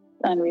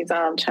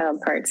unresolved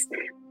child parts.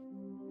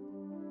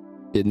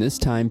 In this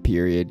time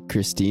period,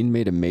 Christine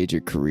made a major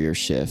career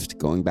shift,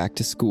 going back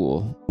to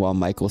school, while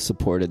Michael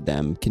supported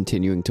them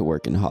continuing to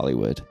work in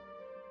Hollywood.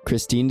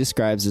 Christine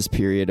describes this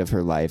period of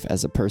her life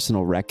as a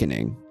personal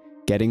reckoning,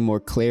 getting more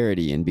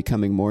clarity and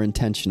becoming more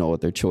intentional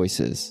with their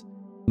choices.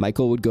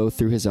 Michael would go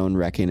through his own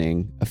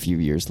reckoning a few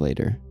years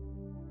later.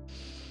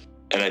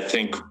 And I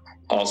think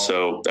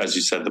also, as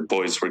you said, the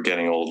boys were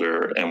getting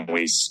older, and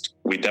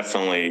we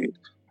definitely,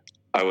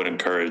 I would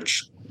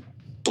encourage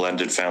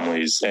blended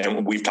families,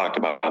 and we've talked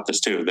about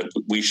this too, that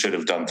we should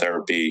have done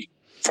therapy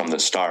from the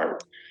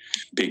start,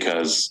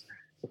 because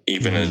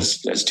even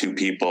as two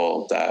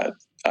people that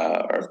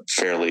are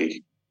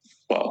fairly,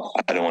 well,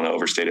 I don't want to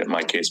overstate it in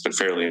my case, but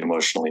fairly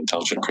emotionally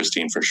intelligent,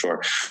 Christine for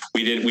sure,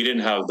 we didn't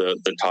have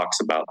the talks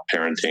about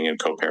parenting and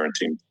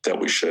co-parenting that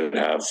we should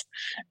have.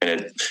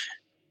 And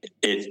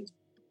it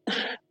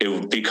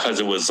because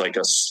it was like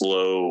a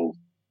slow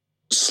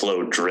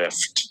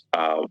drift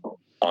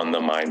on the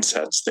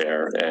mindsets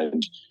there,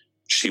 and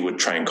she would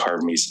try and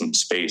carve me some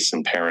space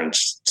and parent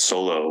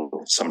solo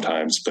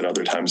sometimes, but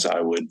other times I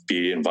would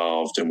be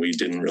involved, and we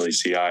didn't really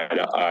see eye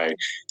to eye,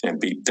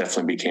 and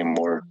definitely became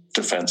more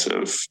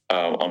defensive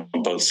on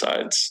both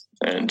sides.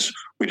 And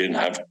we didn't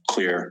have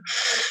clear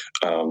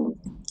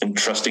and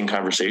trusting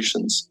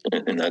conversations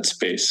in that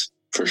space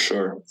for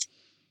sure.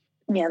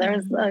 Yeah, there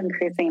was an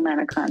increasing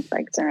amount of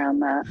conflict around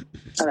that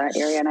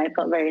area, and I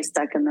felt very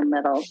stuck in the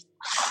middle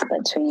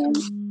between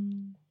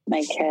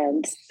my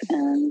kids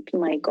and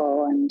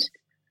Michael. And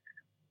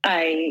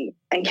I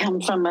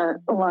come from a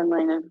long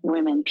line of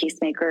women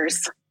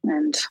peacemakers,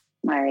 and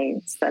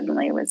I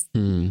suddenly was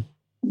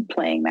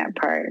playing that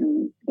part,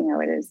 and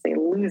it is a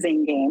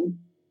losing game,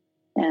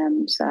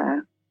 and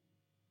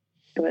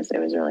it was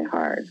really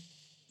hard.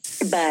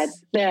 But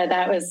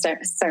that was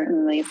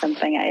certainly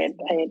something I had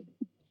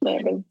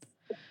an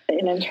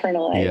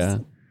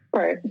internalized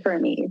part for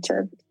me,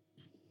 to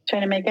try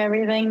to make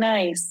everything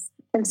nice.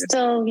 And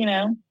still, we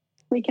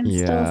can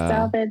still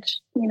salvage,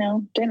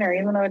 dinner,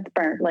 even though it's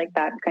burnt, like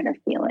that kind of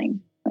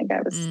feeling. Like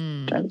I was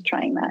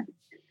trying that.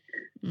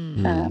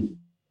 And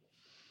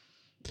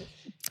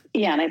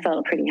I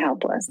felt pretty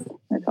helpless.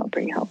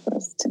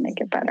 To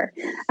make it better.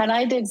 And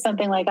I did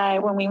something like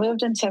when we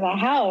moved into the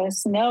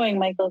house, knowing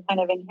Michael kind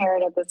of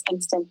inherited this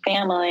instant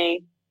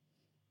family,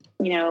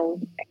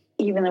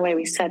 even the way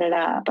we set it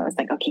up, I was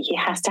like, okay, he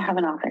has to have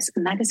an office,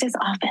 and that is his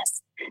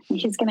office. And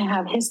he's going to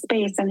have his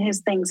space and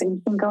his things, and he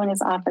can go in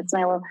his office,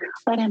 and I will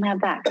let him have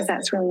that, because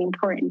that's really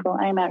important. Well,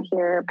 I'm out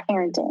here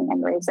parenting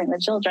and raising the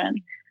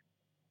children.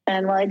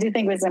 And while I do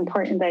think it was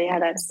important that he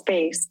had that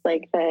space,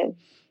 like that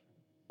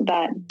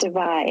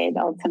divide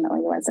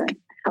ultimately wasn't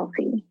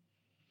healthy.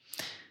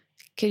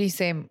 Could you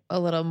say a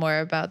little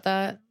more about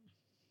that?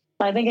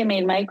 I think it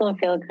made Michael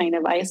feel kind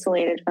of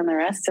isolated from the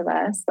rest of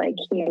us. Like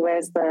he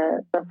was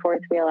the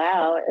fourth wheel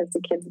out as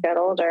the kids got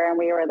older, and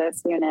we were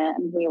this unit,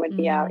 and he would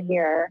be out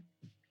here.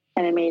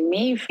 And it made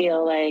me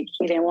feel like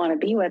he didn't want to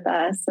be with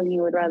us, and he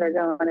would rather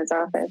go in his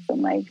office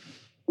and like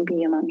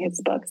be among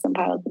his books and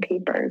piles of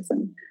papers,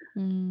 and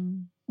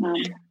then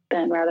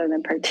rather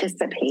than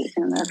participate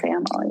in the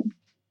family.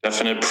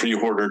 Definite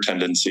pre-hoarder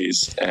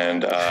tendencies,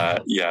 and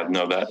that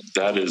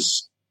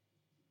is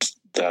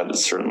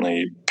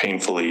certainly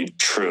painfully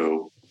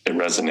true. It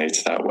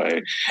resonates that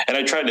way. And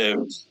I try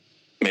to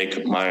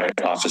make my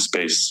office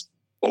space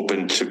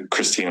open to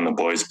Christine and the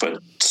boys, but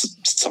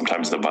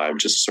sometimes the vibe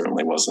just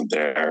certainly wasn't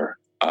there.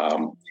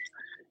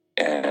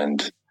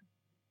 And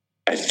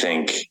I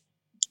think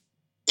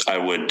I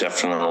would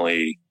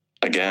definitely,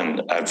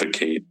 again,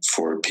 advocate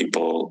for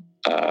people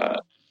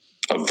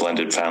of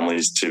blended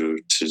families to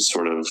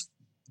sort of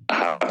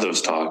have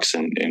those talks,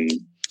 and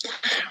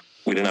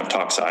we didn't have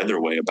talks either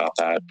way about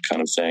that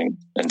kind of thing.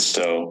 And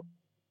so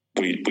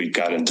we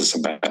got into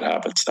some bad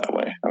habits that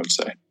way, I would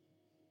say.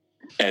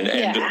 And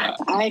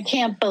I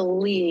can't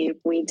believe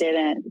we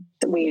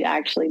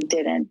actually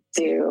didn't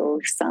do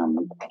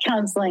some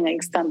counseling,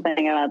 like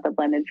something about the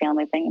blended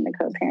family thing and the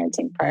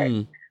co-parenting part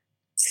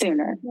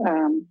sooner,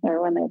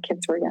 or when the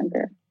kids were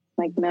younger.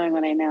 Like knowing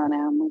what I know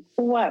now, I'm like,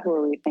 what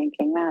were we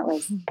thinking? That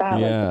was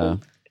a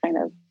kind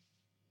of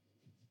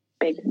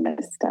big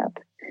misstep.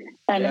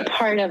 And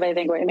part of, I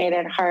think, what made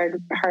it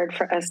hard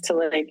for us to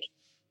like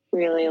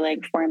really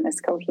like form this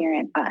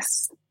coherent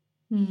us.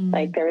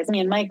 Like there was me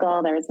and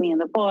Michael, there was me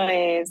and the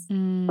boys,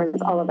 there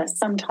was all of us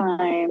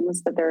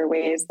sometimes, but there were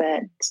ways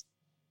that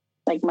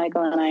like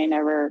Michael and I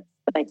never,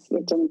 like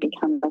it didn't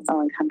become this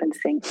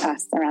all-encompassing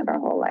us around our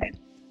whole life.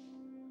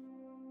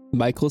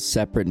 Michael's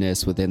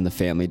separateness within the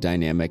family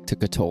dynamic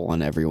took a toll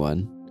on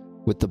everyone.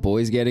 With the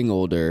boys getting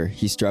older,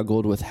 he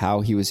struggled with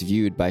how he was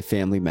viewed by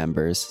family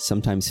members,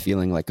 sometimes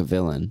feeling like a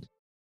villain.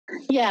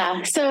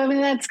 Yeah, so I mean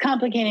that's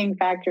complicating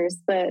factors,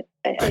 but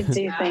I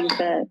do think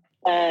that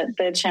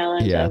the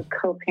challenge of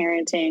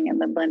co-parenting and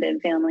the blended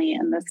family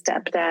and the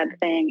stepdad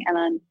thing,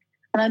 and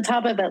on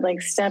top of it, like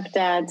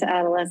stepdad to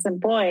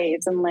adolescent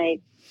boys and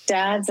like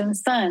dads and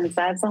sons,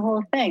 that's the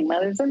whole thing.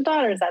 Mothers and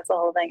daughters, that's the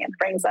whole thing. It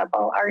brings up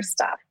all our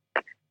stuff,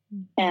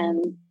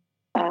 and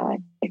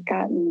it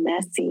got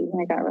messy.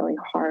 It got really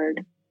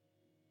hard,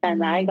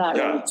 and I got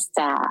really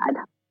sad.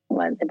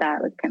 That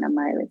was kind of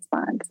my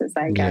response. Is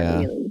I got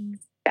really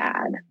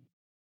sad.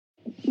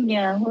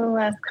 Yeah, well, the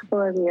last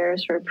couple of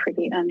years were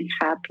pretty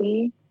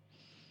unhappy,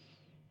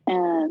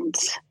 and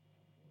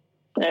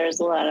there's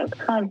a lot of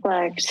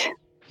conflict.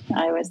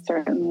 I was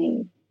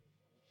certainly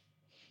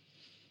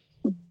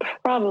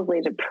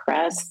probably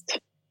depressed,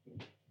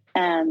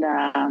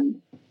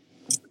 and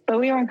but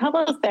we were in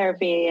couples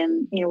therapy,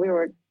 and we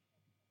were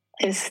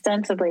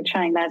ostensibly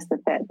trying not to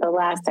fit. The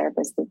last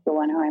therapist is the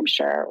one who I'm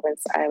sure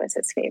I was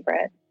his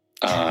favorite.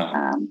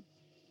 I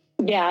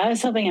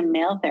was hoping a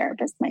male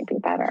therapist might be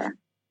better,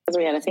 because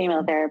we had a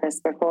female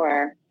therapist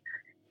before.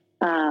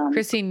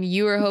 Christine,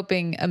 you were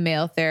hoping a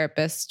male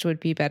therapist would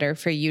be better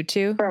for you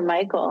too? For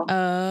Michael.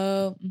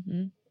 Oh.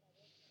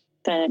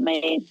 That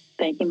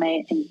he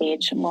might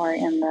engage more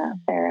in the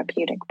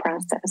therapeutic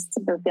process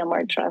or feel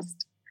more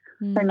trust.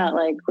 Or not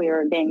like we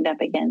were ganged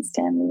up against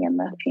him, me and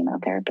the female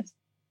therapist.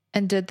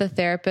 And did the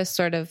therapist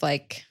sort of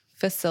like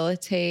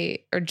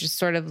facilitate or just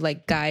sort of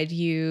like guide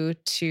you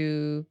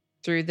through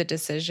the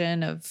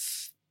decision of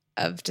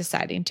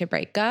deciding to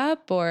break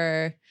up,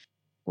 or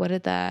what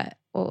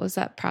was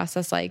that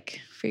process like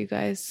for you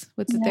guys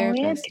with the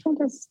therapist? We had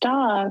kind of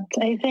stopped.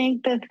 I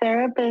think the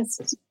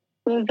therapist,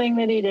 the thing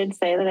that he did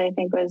say that I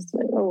think was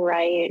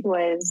right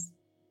was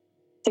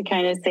to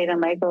kind of say to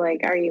Michael,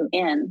 like, are you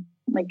in?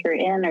 Like, you're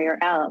in or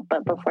you're out.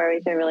 But before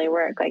we could really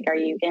work, like, are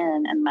you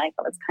in? And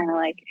Michael was kind of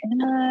like,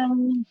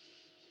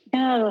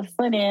 I'll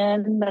slid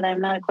in, but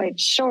I'm not quite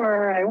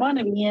sure. I want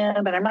to be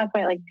in, but I'm not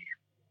quite like,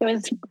 it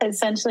was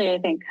essentially, I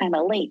think, kind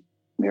of late.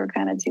 We were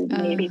kind of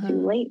maybe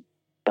too late,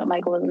 but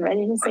Michael wasn't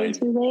ready to say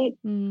too late.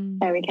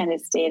 And we kind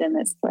of stayed in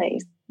this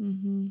place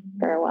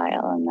for a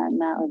while. And then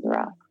that was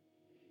rough.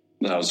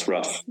 That was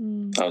rough.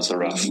 That was a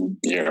rough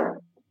year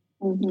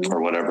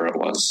or whatever it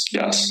was.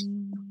 Yes.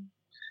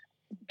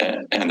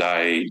 And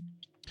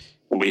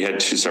we had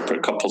two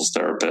separate couples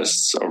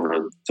therapists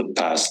over the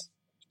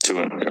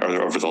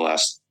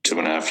last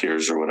 2.5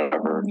 years or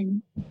whatever.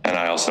 And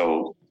I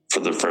also,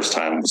 for the first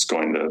time, was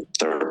going to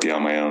therapy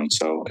on my own.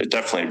 So it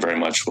definitely very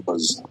much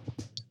was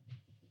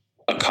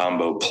a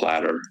combo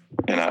platter.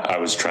 And I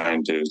was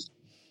trying to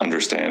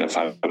understand if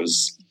I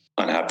was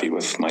unhappy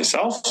with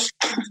myself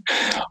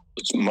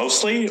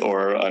mostly,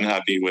 or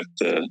unhappy with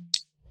the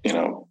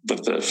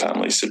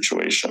family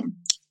situation.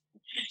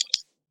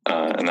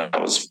 And that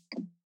was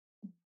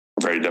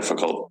very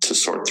difficult to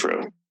sort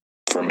through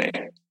for me.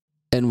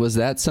 And was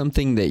that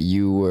something that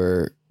you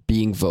were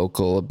being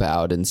vocal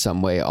about in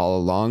some way all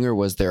along, or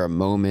was there a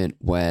moment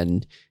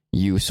when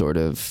you sort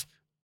of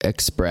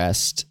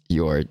expressed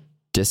your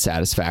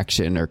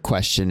dissatisfaction or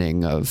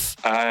questioning of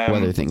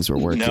whether things were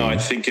working? No, I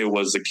think it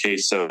was a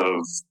case of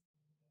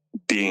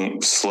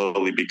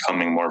slowly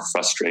becoming more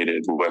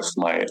frustrated with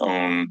my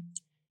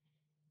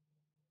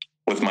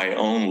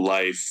own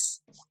life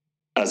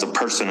as a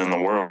person in the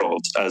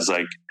world, as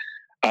like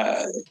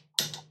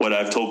what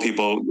I've told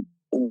people.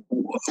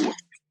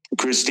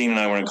 Christine and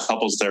I were in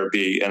couples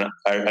therapy, and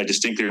I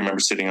distinctly remember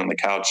sitting on the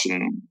couch,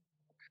 and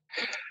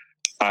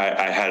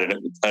I had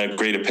a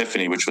great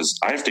epiphany, which was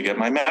I have to get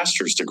my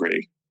master's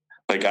degree.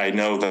 Like, I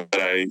know that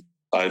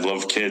I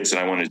love kids and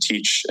I want to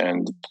teach,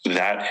 and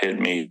that hit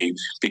me,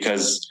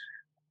 because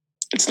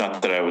it's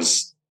not that I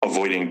was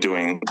avoiding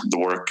doing the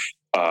work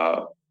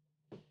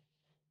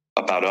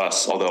about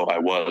us, although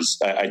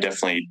I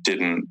definitely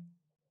didn't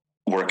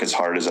work as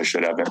hard as I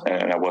should have,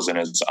 and I wasn't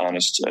as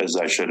honest as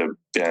I should have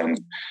been,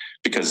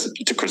 because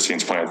to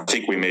Christine's point, I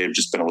think we may have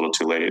just been a little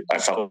too late. I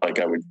felt like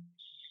I would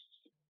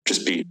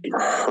just be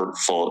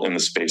hurtful in the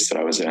space that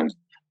I was in.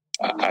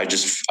 I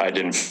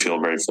didn't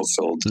feel very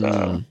fulfilled,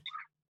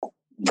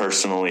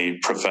 personally,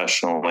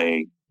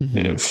 professionally,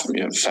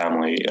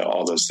 family,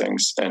 all those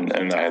things. And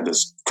I had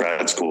this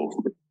grad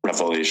school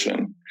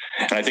revelation.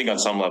 And I think on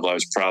some level I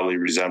was probably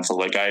resentful.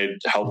 Like, I had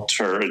helped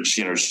her, and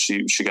she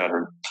got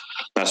her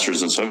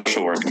master's in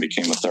social work and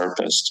became a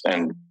therapist.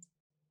 And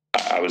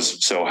I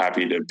was so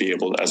happy to be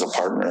able to, as a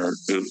partner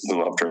who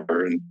loved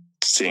her and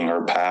seeing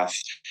her path,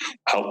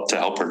 help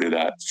her do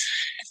that.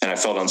 And I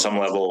felt on some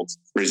level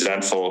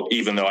resentful,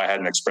 even though I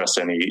hadn't expressed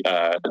any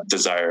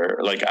desire.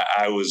 Like,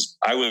 I was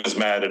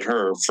mad at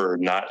her for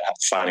not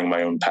finding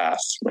my own path,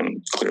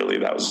 and clearly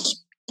that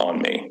was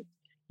on me.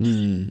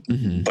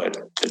 Mm-hmm. But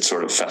it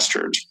sort of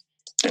festered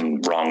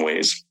in wrong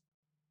ways.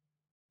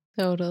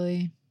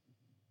 Totally.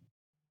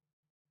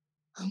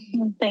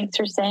 Thanks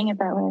for saying it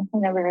that way. I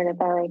never heard it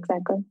that way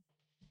exactly.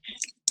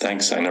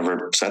 Thanks. I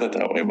never said it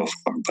that way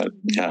before, but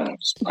yeah,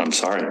 I'm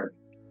sorry.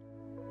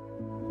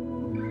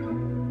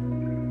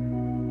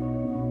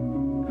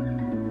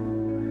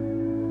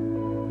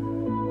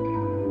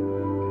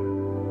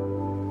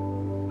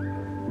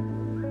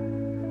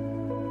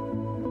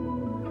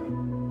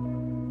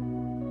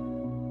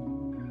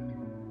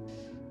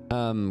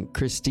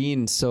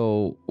 Christine,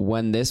 so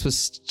when this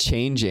was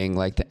changing,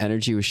 like the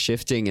energy was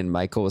shifting and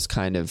Michael was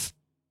kind of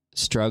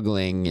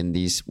struggling in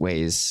these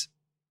ways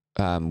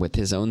with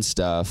his own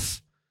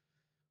stuff,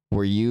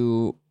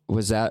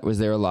 was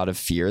there a lot of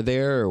fear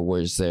there, or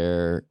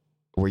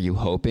were you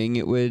hoping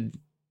it would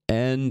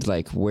end?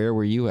 Like, where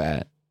were you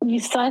at?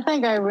 So I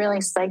think I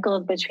really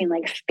cycled between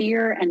like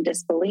fear and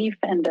disbelief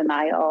and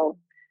denial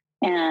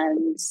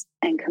and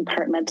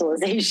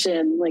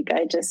compartmentalization. Like,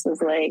 I just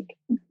was like,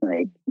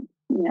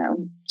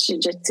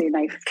 jujitsu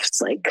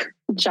knives, like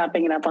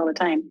chopping it up all the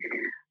time.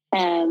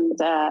 And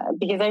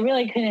because I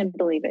really couldn't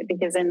believe it,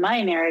 because in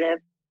my narrative,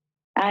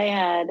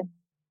 I'm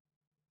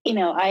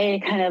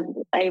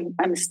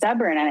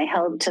stubborn, and I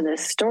held to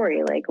this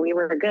story. Like, we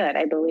were good.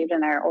 I believed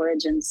in our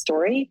origin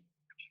story,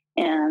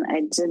 and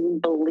I didn't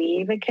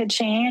believe it could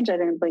change. I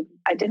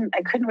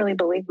couldn't really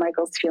believe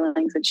Michael's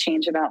feelings would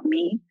change about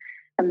me.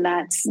 And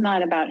that's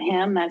not about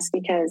him. That's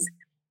because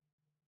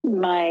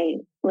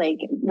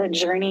the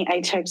journey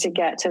I took to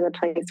get to the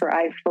place where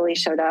I fully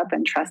showed up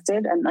and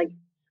trusted. And like,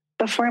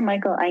 before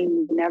Michael,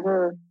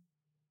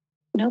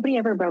 nobody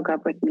ever broke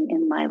up with me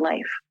in my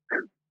life,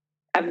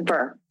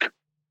 ever.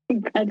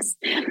 That's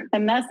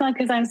not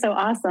because I'm so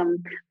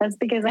awesome. That's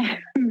because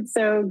I'm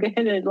so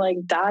good at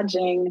like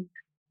dodging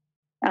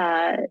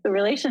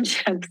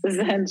relationships,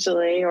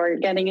 essentially, or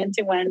getting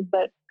into ones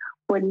that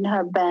wouldn't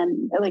have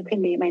been, like, could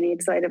meet my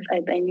needs. So I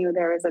knew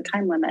there was a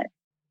time limit.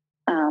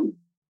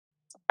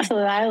 So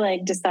I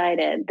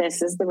decided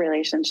this is the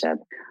relationship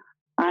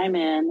I'm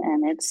in,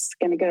 and it's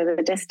going to go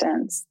the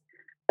distance.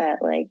 That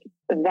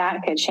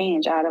that could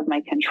change out of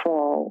my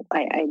control.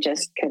 I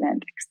just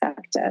couldn't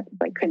accept it.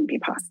 Couldn't be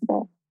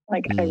possible.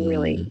 I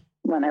really,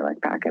 when I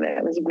look back at it,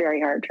 it was very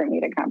hard for me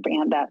to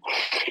comprehend that.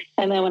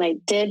 And then when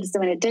it did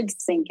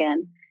sink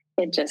in,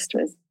 it just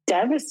was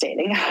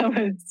devastating. I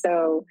was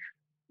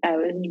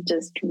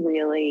just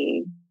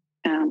really,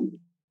 I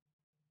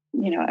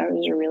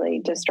was really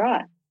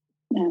distraught.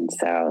 And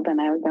so then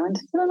I would go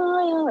into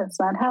denial, it's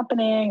not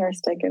happening, or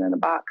stick it in a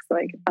box so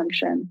I could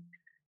function,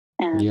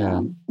 and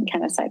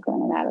kind of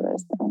cycling it out of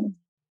those things.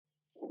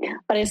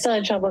 But I still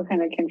had trouble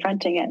kind of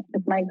confronting it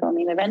with Michael. I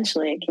mean,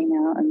 eventually it came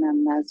out, and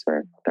then that's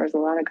where there was a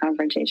lot of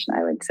confrontation,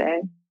 I would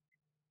say,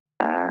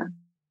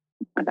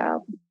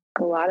 about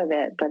a lot of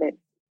it, but it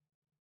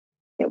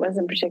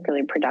wasn't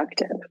particularly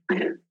productive.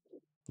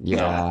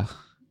 Yeah.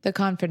 The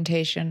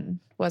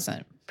confrontation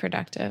wasn't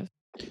productive.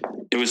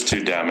 It was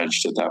too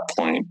damaged at that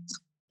point,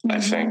 I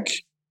think.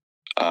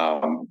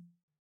 And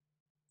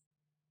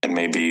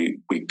maybe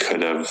we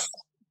could have,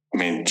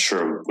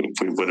 sure, if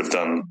we would have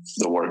done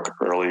the work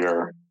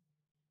earlier,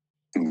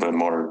 but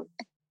more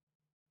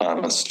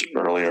honest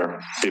earlier,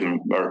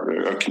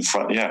 or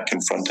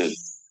confronted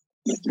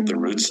the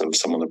roots of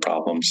some of the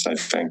problems. I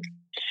think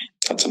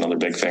that's another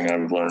big thing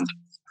I've learned.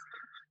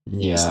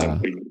 Yeah.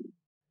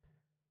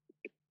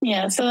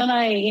 Yeah. So then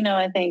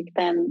I think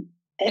then,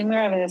 and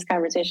we're having this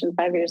conversation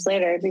 5 years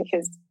later,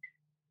 because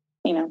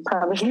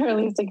probably for at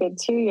least a good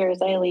 2 years,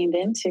 I leaned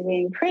into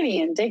being pretty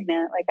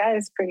indignant. Like I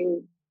was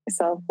pretty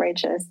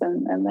self-righteous,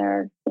 and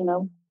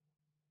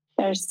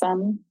there's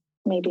some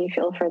maybe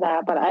feel for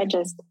that, but I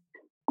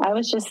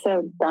was just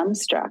so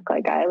dumbstruck.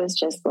 Like I was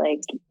just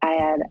like,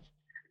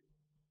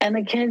 and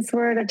the kids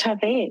were at a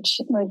tough age.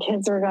 The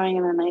kids were going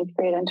in the 9th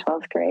grade and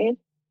 12th grade,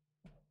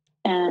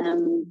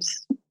 and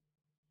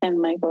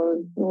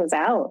Michael was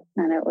out,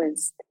 and the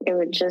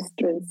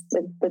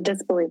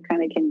disbelief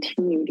kind of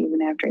continued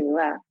even after he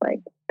left.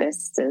 Like,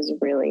 this is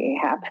really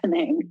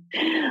happening.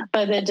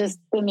 But it just,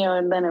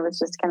 and then it was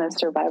just kind of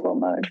survival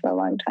mode for a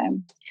long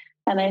time.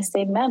 And I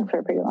stayed med for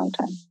a pretty long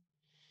time.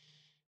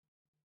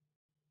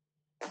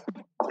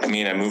 I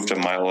mean, I moved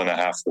 1.5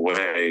 miles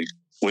away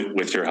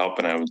with your help,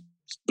 and I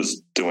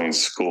was doing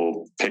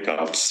school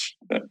pickups,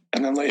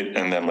 and then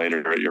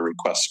later at your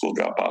request, school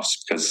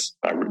drop-offs, because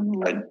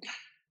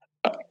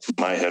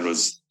my head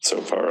was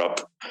so far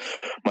up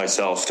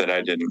myself that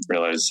I didn't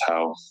realize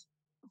how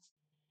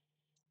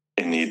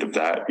in need of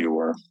that you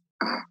were.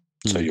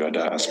 So you had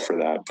to ask for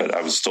that. But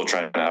I was still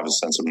trying to have a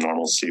sense of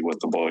normalcy with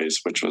the boys,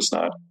 which was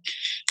not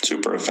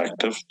super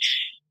effective.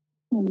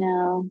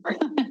 No,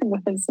 it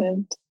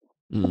wasn't.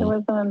 It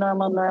wasn't a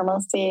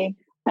normalcy.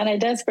 And I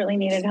desperately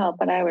needed help,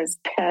 but I was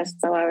pissed.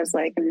 So I was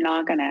like, I'm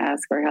not going to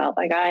ask for help.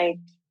 Like I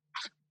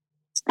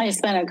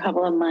spent a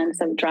couple of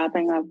months of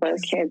dropping off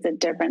both kids at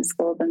different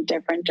schools in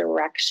different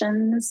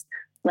directions,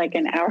 like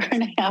an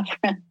 1.5 hour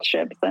round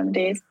trip some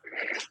days,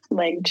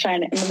 like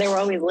they were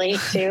always late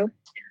too,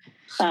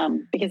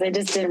 because I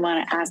just didn't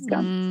want to ask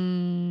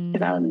them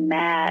because I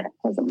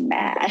was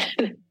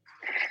mad.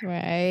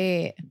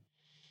 Right.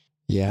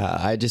 Yeah.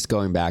 I just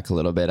going back a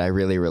little bit, I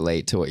really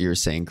relate to what you were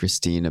saying,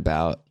 Christine,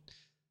 about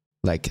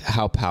like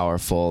how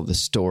powerful the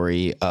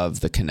story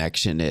of the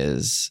connection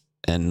is,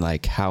 and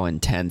like how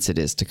intense it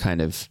is to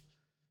kind of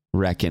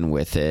reckon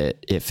with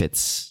it if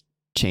it's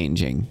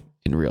changing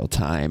in real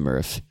time, or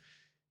if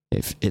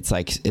it's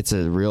like, it's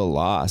a real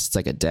loss. It's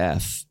like a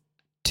death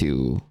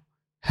to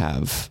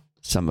have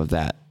some of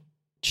that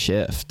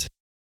shift.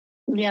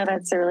 Yeah,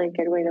 that's a really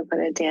good way to put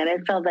it, Dan.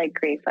 It felt like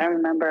grief. I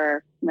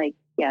remember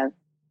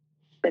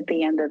at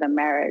the end of the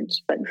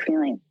marriage, but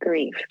feeling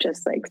grief,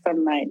 just like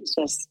some nights,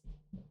 it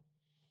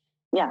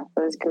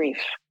was grief,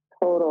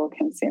 total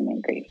consuming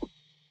grief.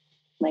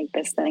 Like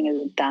this thing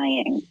is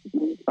dying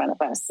in front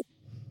of us.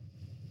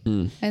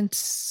 And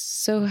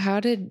so how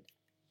did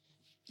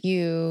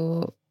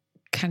you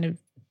kind of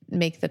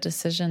make the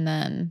decision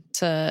then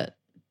to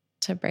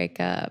break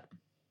up?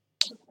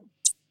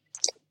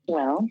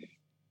 Well,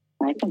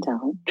 I can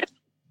tell.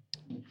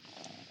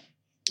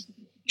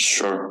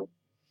 Sure.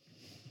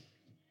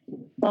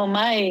 Well,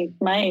 my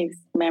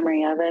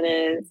memory of it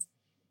is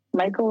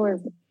Michael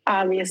was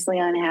obviously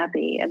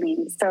unhappy. I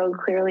mean, so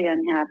clearly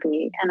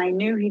unhappy. And I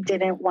knew he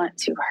didn't want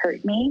to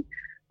hurt me.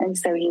 And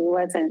so he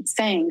wasn't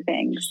saying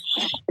things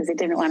because he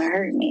didn't want to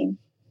hurt me.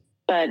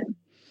 But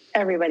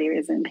everybody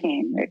was in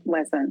pain. It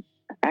wasn't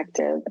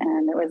effective.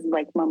 And it was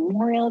like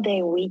Memorial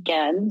Day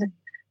weekend,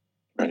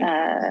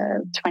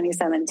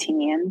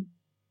 2017.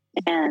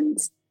 And,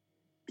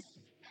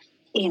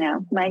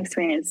 my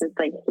experience is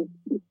like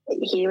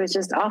he was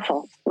just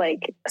awful,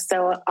 like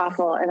so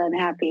awful and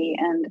unhappy.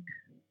 And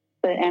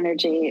the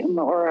energy and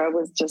the aura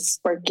was just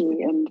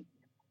sparky and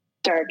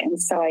dark.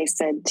 And so I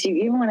said, do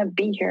you even want to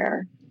be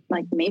here?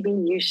 Like, maybe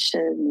you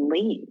should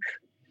leave.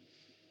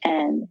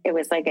 And it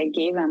was like I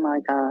gave him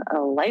like a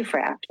life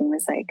raft. And he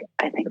was like,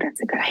 I think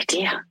that's a good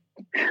idea.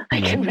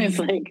 Like it was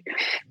like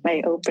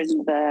I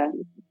opened the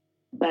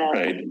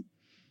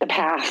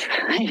path.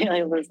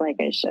 I was like,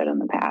 I showed him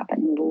the path,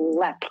 and he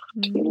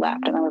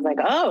left. And I was like,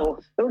 oh,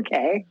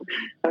 okay.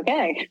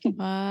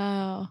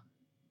 Wow.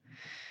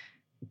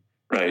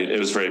 Right. It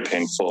was very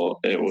painful.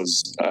 It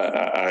was,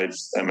 I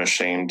am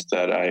ashamed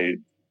that I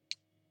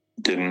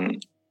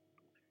didn't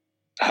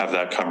have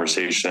that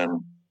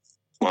conversation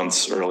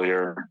months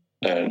earlier,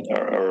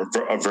 or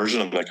a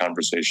version of that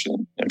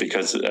conversation. And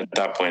because at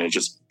that point, it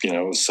just,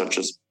 was such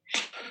a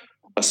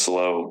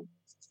slow,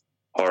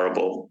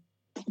 horrible,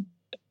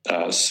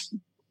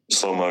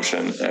 slow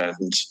motion, and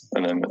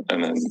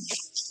then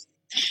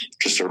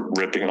just a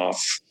ripping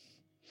off.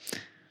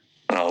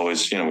 And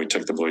always, we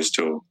took the boys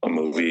to a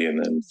movie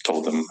and then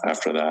told them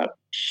after the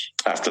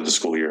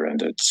school year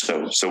ended.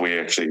 So we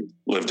actually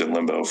lived in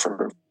limbo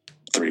for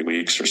 3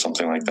 weeks or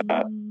something like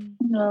that.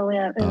 No,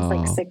 yeah, it was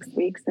like 6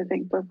 weeks, I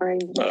think, before I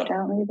moved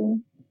out,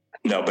 maybe.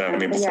 No, but I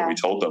mean, before we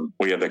told them,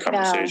 we had the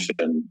conversation,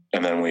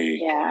 and then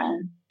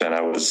then I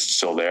was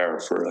still there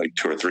for like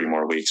 2 or 3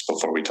 more weeks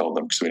before we told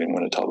them, because we didn't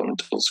want to tell them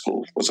until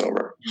school was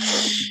over.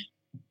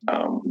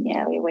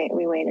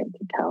 We waited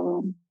to tell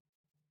them.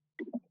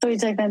 So we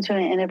took them to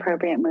an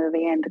inappropriate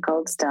movie and to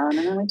Cold Stone,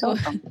 and then we told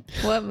them.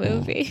 What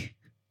movie?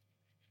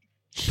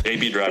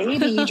 Baby Driver.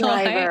 Baby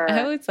Driver.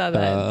 I always saw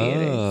that in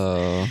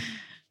theaters.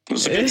 It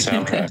was a good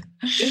soundtrack.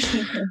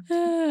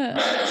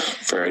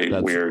 Very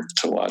weird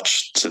to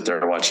watch. Sit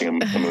there watching a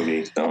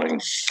movie, knowing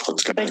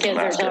what's going to happen. The kids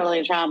are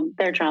totally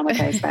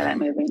traumatized by that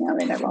movie now.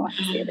 They never want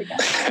to see it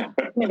again.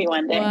 Maybe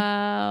one day.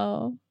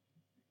 Wow.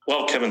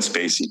 Well, Kevin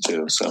Spacey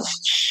too. So.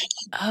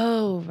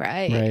 Oh,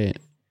 right.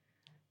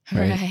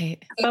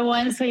 But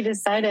once we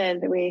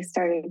decided, we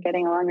started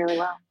getting along really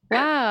well.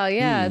 Wow.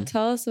 Yeah.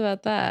 Tell us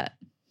about that.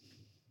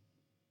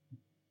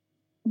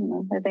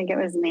 I think it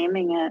was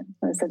naming it.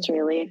 It was such a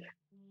relief.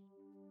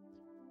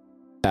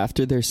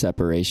 After their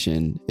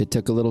separation, it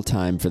took a little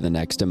time for the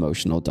next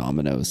emotional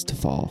dominoes to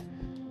fall.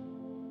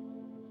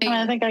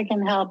 I think I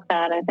can help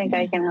that. I think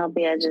I can help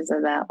the edges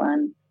of that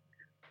one.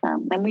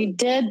 And we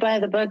did buy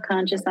the book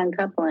Conscious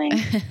Uncoupling,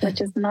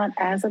 which is not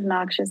as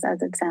obnoxious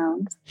as it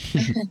sounds.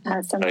 It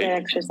has some good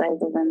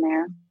exercises in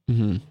there.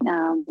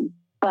 Mm-hmm.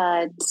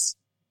 But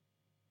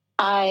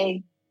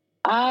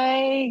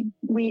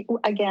we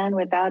again,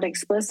 without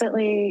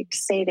explicitly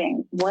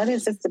stating, what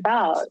is this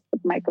about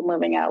with Michael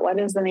moving out? What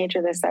is the nature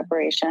of the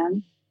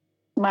separation?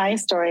 My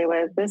story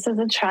was, this is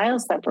a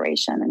child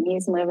separation, and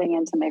he's moving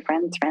into my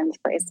friend's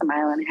place a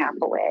mile and a half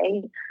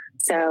away.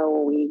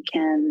 So we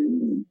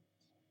can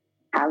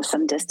have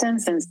some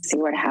distance and see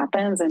what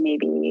happens, and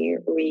maybe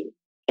we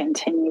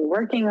continue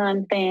working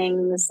on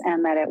things,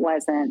 and that it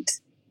wasn't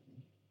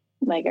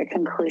like a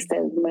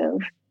conclusive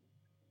move.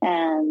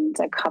 And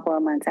a couple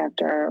of months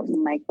after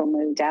Michael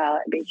moved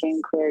out, it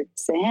became clear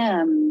to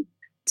him,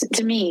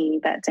 to me,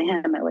 that to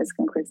him it was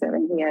conclusive,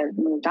 and he had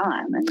moved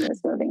on and he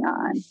was moving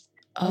on.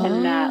 Oh.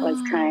 And that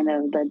was kind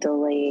of the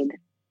delayed,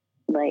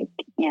 like,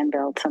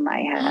 anvil to my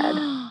head.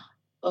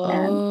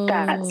 And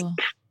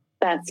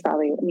that's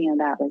probably,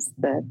 that was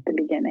the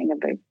beginning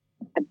of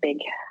a big,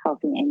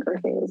 healthy anger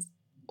phase.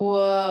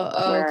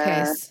 Whoa.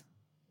 Okay.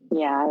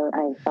 Yeah,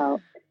 I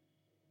felt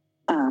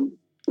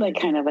like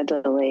kind of a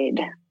delayed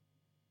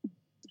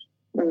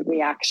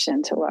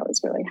reaction to what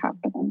was really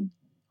happening.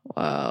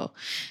 Whoa.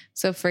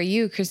 So for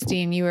you,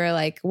 Christine, you were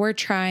like, we're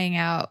trying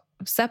out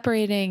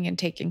separating and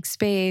taking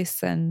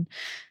space and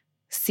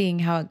seeing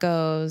how it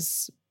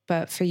goes.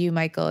 But for you,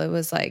 Michael, it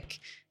was like,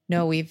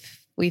 no, we've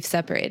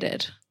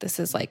separated. This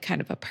is like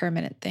kind of a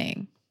permanent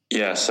thing.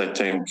 Yes, I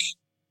think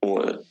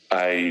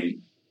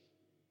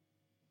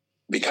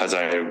because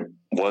I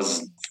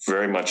was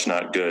very much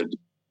not good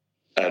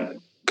at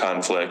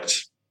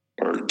conflict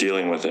or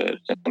dealing with it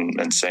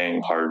and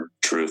saying hard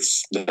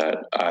truths,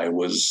 that I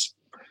was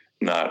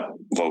not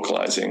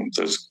vocalizing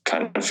those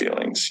kind of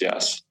feelings.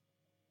 Yes.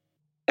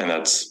 And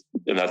that's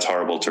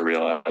horrible to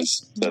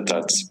realize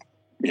that's,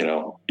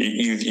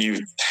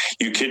 you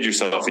kid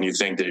yourself and you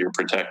think that you're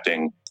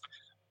protecting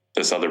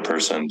this other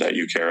person that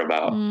you care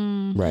about,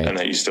 right, and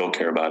that you still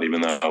care about,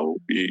 even though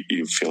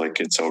you feel like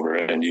it's over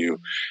and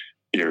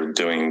you're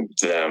doing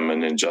them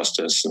an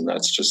injustice, and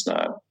that's just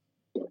not,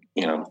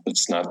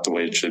 it's not the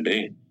way it should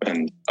be.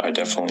 And I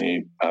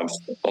definitely have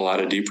a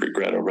lot of deep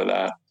regret over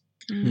that.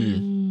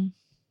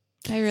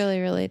 I really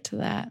relate to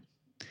that.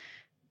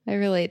 I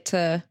relate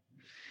to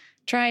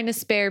trying to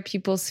spare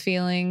people's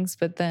feelings,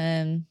 but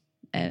then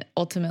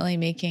ultimately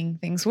making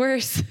things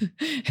worse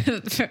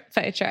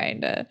by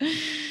trying to,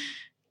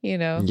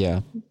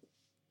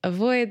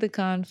 avoid the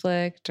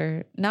conflict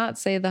or not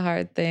say the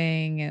hard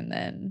thing. And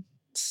then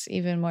it's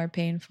even more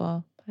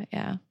painful. But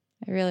yeah,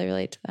 I really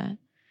relate to that.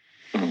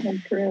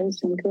 And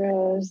grows.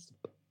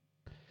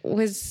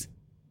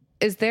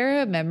 Is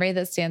there a memory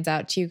that stands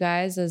out to you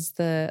guys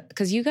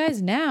because you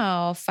guys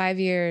now, 5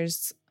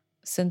 years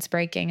since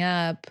breaking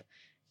up,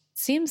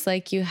 seems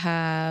like you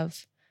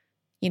have,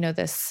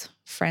 this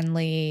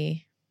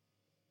friendly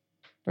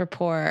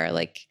rapport.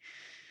 Like,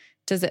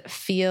 does it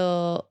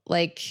feel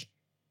like,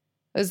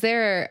 was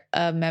there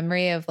a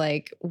memory of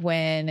like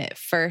when it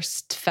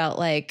first felt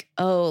like,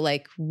 oh,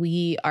 like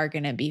we are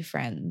going to be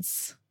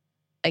friends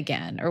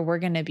again, or we're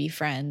going to be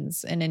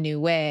friends in a new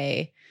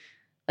way?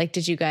 Like,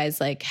 did you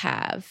guys like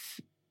have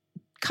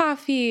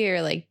coffee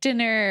or like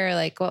dinner? Or,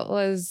 like, what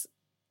was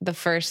the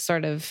first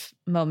sort of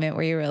moment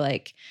where you were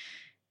like,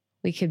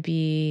 we could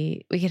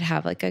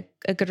have like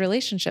a good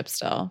relationship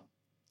still?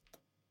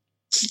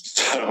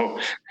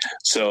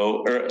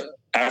 So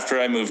after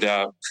I moved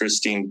out,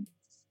 Christine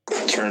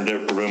turned a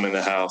room in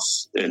the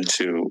house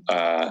into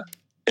an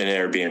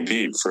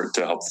Airbnb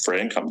to help for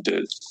income,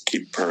 to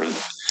keep her and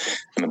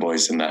the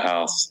boys in the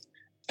house.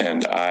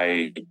 And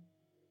I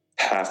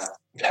half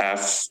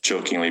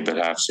jokingly but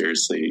half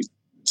seriously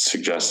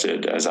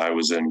suggested, as I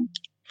was in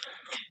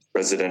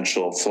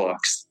residential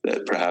flux,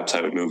 that perhaps I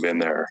would move in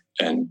there,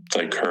 and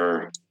like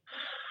her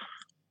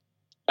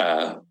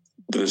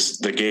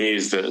the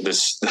gaze, the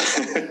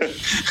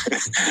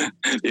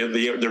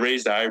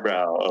raised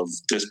eyebrow of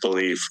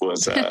disbelief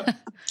was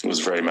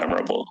very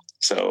memorable.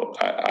 So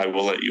I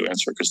will let you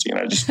answer, Christine.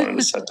 I just wanted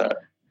to set that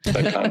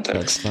context.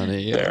 That's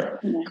funny. Yeah. There.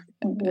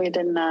 We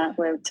did not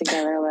live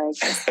together like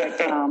a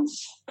sitcom.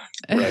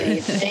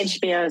 Right.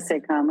 HBO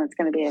sitcom. It's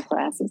going to be a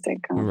classic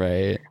sitcom.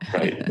 Right.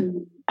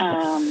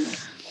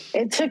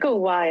 It took a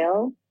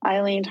while.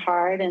 I leaned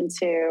hard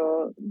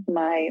into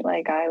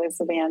I was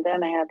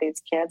abandoned. I had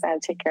these kids. I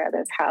had to take care of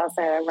this house.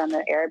 I had to run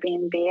the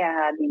Airbnb. I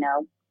had,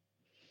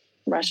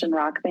 Russian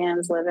rock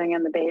bands living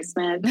in the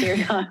basement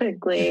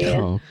periodically.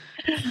 Oh.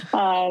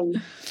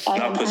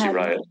 Not Pussy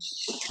Riot.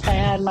 I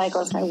had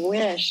Michael's. I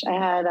wish I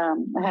had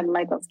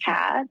Michael's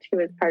cat, who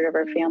was part of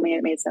our family.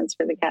 It made sense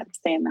for the cat to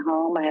stay in the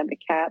home. I had the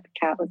cat. The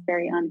cat was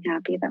very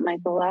unhappy that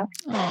Michael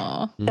left.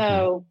 Aww.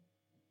 So,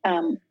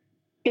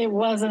 it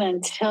wasn't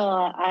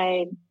until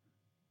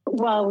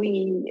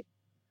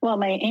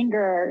my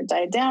anger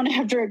died down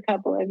after a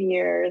couple of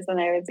years, and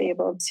I was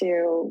able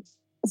to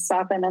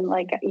soften and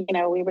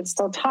we would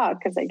still talk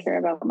because I care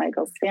about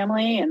Michael's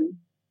family, and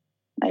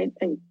I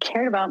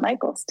cared about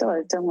Michael still.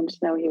 I still wanted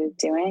to know what he was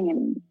doing,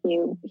 and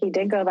he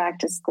did go back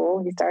to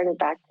school. He started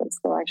back to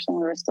school actually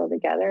when we were still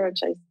together,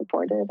 which I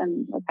supported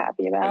and was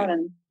happy about.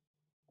 And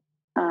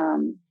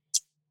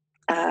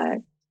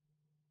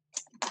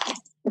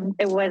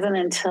it wasn't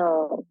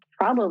until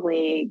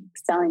probably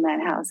selling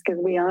that house, because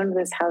we owned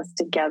this house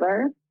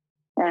together,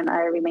 and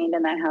I remained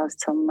in that house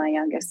till my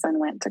youngest son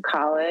went to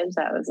college.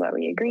 That was what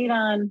we agreed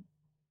on.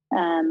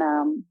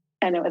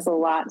 And it was a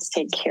lot to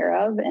take care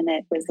of. And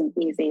it was an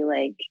easy,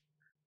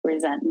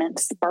 resentment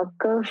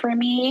sparker for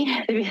me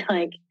to be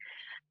like,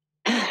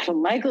 if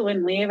Michael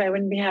wouldn't leave, I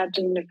wouldn't be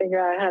having to figure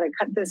out how to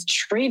cut this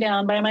tree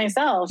down by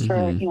myself,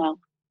 or,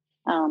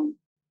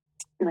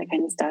 that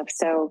kind of stuff.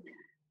 So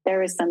there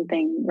was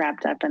something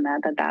wrapped up in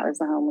that was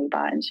the home we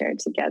bought and shared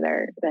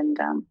together. And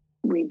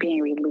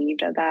being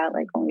relieved of that,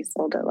 when we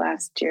sold it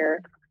last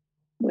year,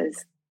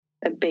 was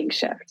a big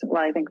shift.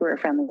 Well, I think we were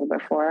friendly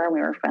before. We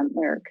were kind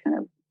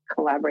of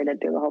collaborated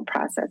through the whole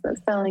process of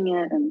selling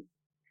it. And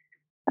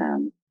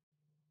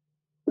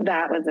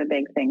that was a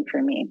big thing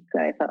for me. So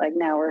I felt like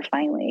now we're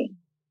finally,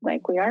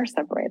 we are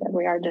separated.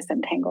 We are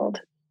disentangled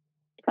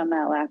from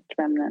that last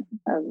remnant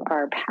of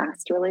our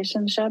past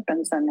relationship.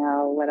 And so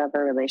now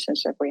whatever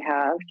relationship we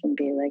have can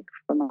be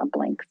from a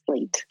blank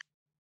slate.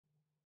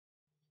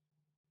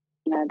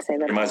 And I'd say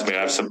that reminds me,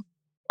 I have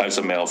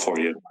some mail for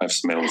you. I have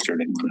some mail with your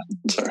name on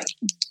it. Sorry.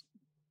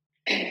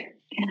 In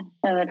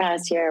the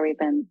past year, we've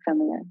been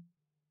friendlier.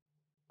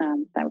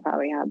 That we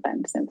probably have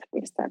been since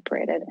we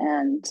separated.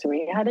 And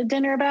we had a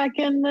dinner back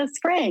in the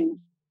spring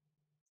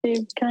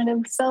to kind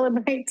of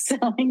celebrate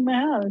selling the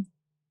house.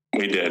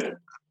 We did.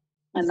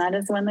 And that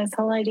is when this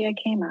whole idea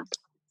came up.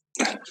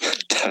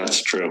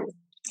 That's true.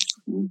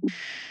 Mm-hmm.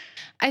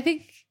 I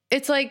think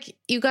it's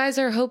you guys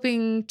are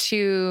hoping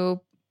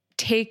to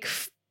take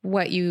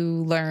what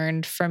you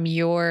learned from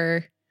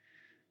your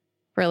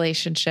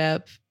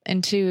relationship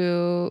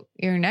into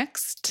your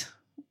next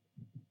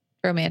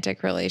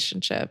romantic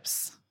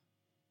relationships,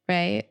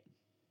 right?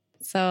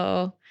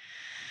 So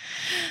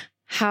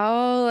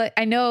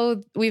I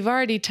know we've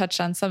already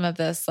touched on some of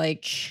this,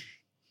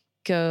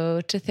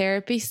 go to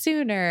therapy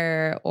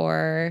sooner,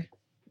 or,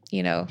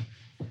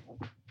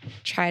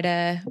 try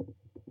to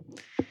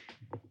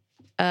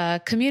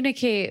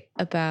communicate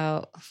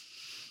about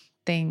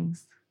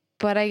things.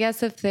 But I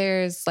guess if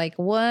there's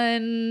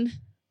one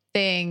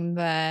thing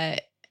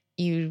that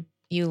you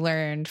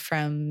learned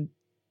from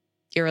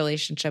your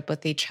relationship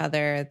with each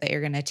other that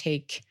you're going to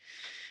take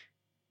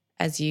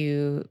as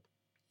you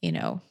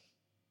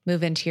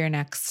move into your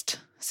next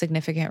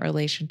significant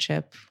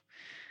relationship,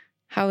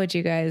 how would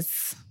you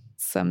guys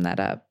sum that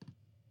up?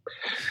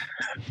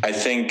 I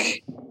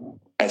think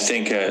I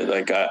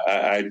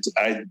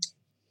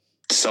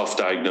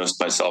self-diagnosed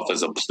myself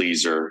as a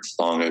pleaser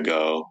long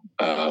ago.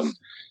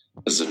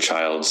 As a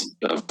child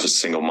of a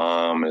single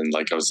mom, and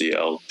I was the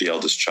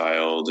eldest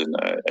child, and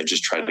I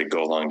just tried to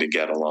go along to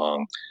get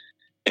along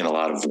in a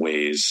lot of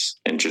ways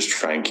and just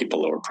try and keep a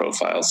lower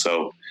profile.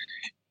 So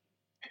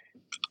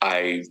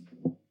I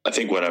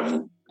think what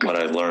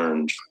I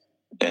learned,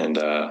 and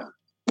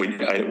we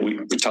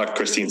talked.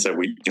 Christine said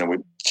we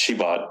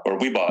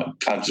bought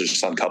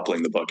Conscious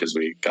Uncoupling, the book, as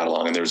we got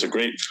along, and there was a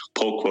great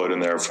pull quote in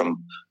there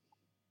from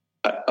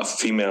a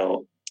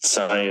female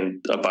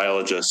a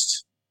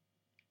biologist.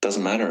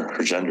 Doesn't matter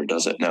her gender,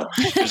 does it? No.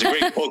 There's a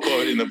great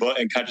quote in the book,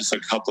 and Conscious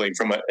Uncoupling,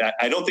 from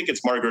I don't think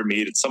it's Margaret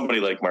Mead. It's somebody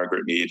like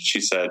Margaret Mead.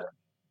 She said,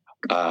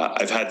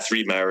 "I've had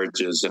 3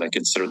 marriages, and I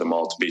consider them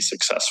all to be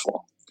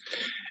successful."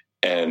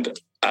 And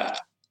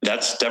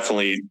that's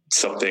definitely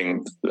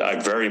something I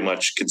very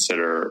much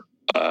consider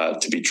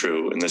to be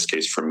true in this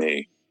case for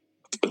me,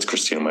 with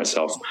Christine and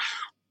myself.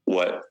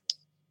 What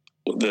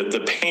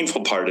the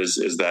painful part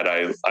is that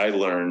I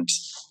learned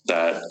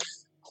that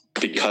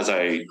because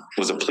I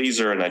was a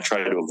pleaser and I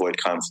tried to avoid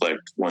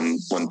conflict, when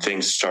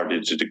things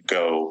started to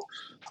go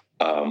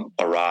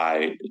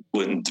awry,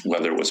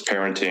 whether it was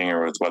parenting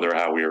or with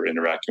how we were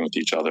interacting with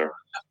each other,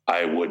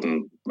 I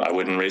wouldn't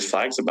raise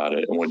flags about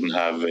it and wouldn't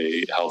have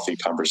a healthy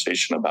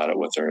conversation about it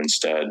with her.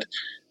 Instead,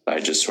 I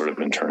just sort of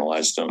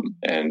internalized them.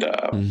 And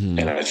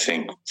I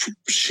think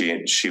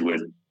she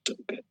would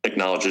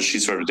acknowledge that she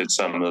sort of did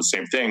some of the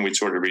same thing. We'd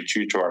sort of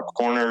retreat to our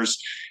corners,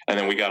 and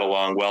then we got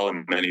along well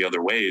in many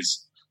other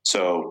ways.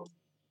 So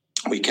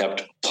we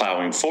kept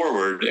plowing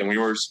forward, and we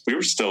were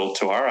still,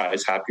 to our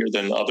eyes, happier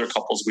than other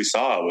couples we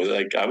saw.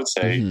 I would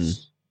say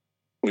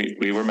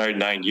we were married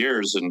 9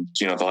 years, and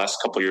the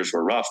last couple of years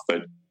were rough,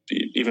 but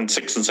even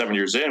 6 and 7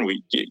 years in,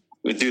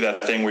 we do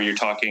that thing where you're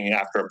talking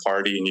after a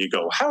party and you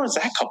go, how is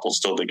that couple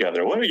still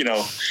together? What, we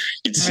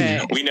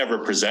never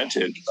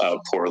presented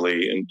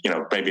poorly, and,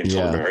 maybe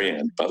until the very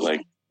end, but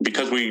like,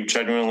 because we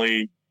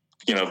genuinely,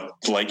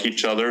 like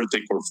each other,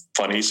 think we're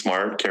funny,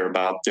 smart, care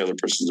about the other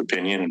person's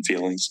opinion and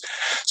feelings.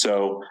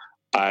 So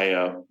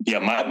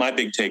my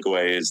big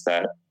takeaway is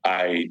that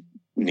I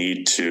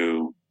need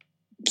to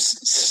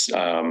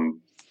stand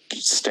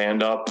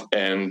up,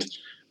 and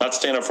not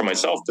stand up for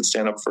myself, but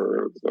stand up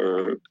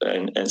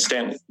and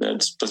stand.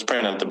 That's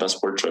probably not the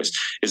best word choice.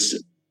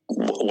 Is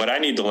what I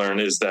need to learn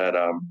is that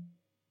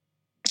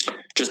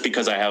just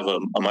because I have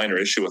a minor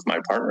issue with my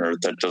partner,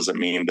 that doesn't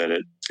mean that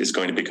it is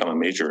going to become a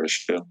major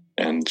issue.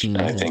 And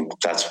I think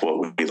that's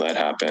what we let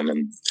happen,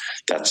 and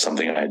that's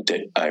something I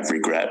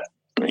regret.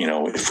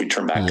 If we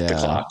turn back the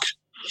clock,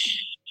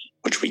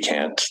 which we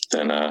can't,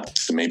 then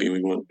maybe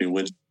we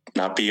would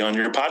not be on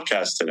your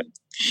podcast today.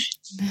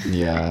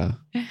 Yeah.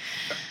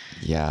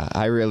 Yeah,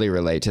 I really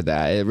relate to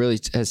that. It really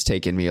has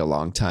taken me a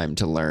long time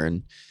to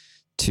learn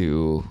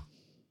to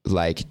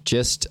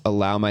just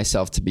allow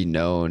myself to be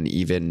known,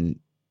 even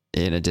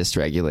in a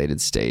dysregulated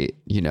state.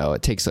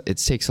 It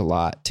takes a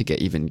lot to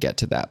get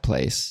to that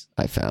place,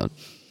 I found.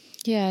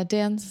 Yeah,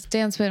 Dan's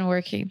been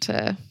working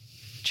to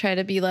try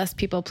to be less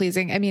people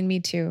pleasing. I mean, me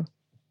too,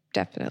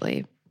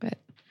 definitely, but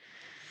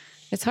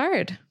it's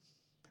hard.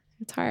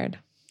 It's hard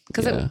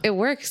because it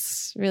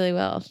works really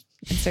well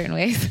in certain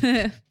ways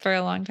for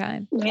a long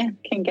time. Yeah,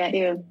 can get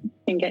you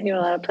a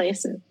lot of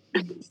places.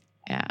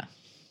 Yeah.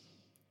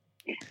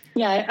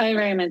 Yeah, I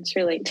very much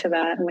relate to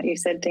that and what you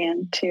said,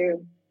 Dan,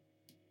 too.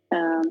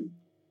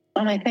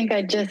 And I think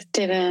I just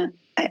didn't.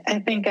 I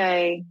think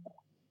I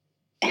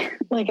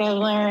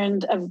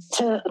learned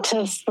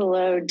to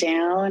slow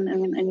down. I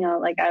mean,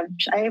 I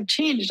have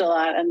changed a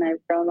lot, and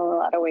I've grown in a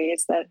lot of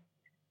ways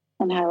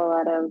and have a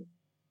lot of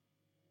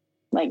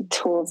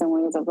tools and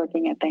ways of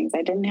looking at things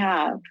I didn't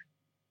have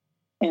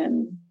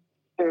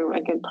through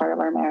a good part of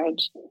our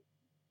marriage.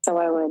 So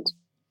I would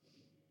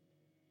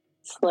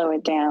slow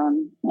it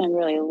down and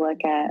really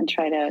look at and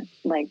try to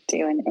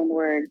do an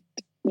inward,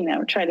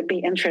 try to be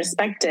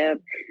introspective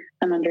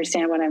and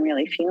understand what I'm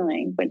really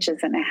feeling, which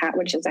is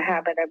a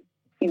habit I've,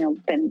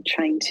 been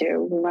trying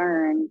to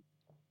learn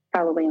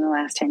probably in the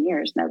last 10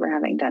 years, never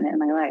having done it in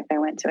my life. I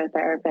went to a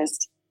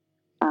therapist,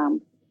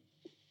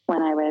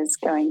 when I was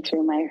going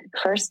through my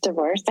first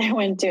divorce. I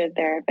went to a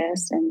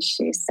therapist, and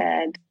she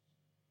said,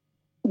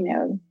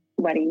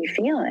 what are you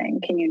feeling?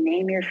 Can you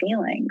name your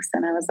feelings?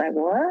 And I was like,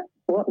 what,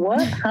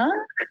 huh?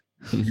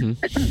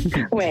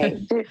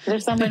 Wait,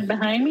 there's someone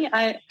behind me?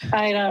 I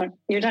don't,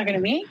 you're talking to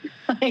me?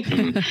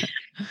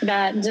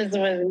 That just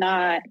was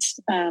not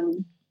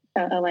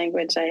a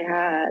language I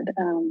had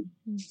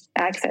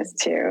access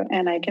to.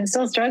 And I can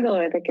still struggle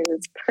with it because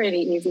it's pretty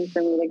easy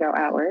for me to go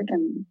outward,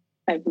 and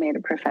I've made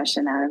a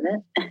profession out of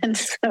it. And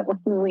so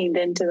leaned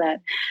into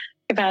that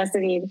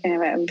capacity to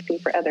have empathy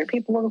for other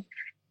people.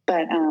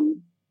 But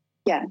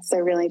so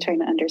really trying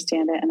to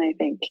understand it. And I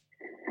think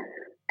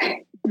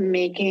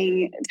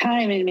making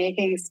time and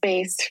making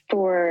space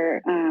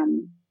for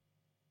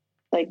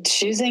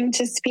choosing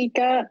to speak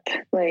up,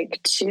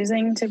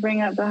 choosing to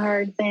bring up the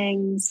hard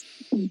things,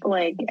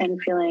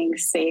 and feeling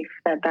safe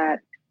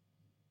that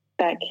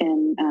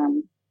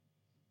can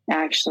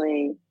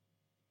actually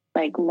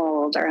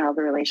mold or help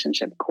the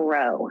relationship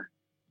grow,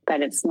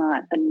 that it's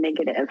not a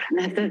negative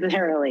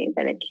necessarily,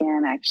 that it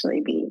can actually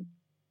be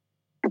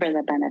for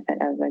the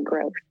benefit of the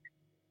growth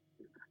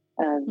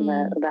of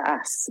the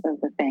us,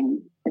 of the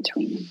thing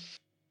between.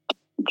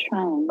 I'm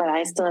trying, but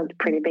I still have a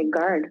pretty big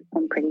guard.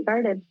 I'm pretty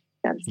guarded.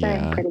 Gotta say,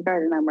 I'm pretty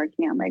guarded, and I'm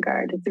working on my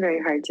guard. It's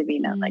very hard to be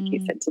known, like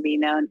you said, to be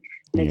known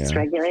in its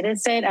regulated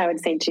state. I would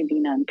say to be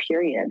known,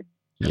 period.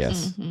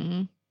 Yes.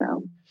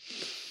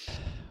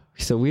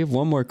 So we have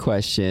one more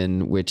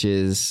question, which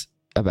is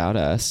about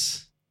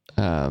us.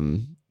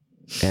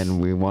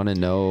 And we want to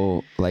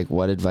know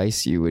what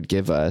advice you would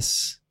give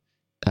us,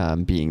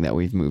 being that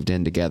we've moved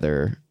in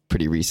together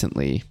pretty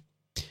recently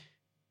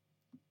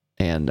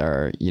and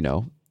are,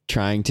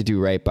 trying to do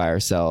right by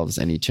ourselves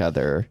and each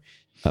other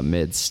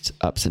amidst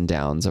ups and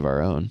downs of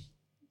our own.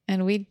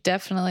 And we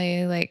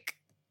definitely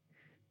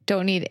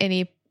don't need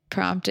any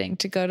prompting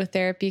to go to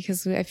therapy,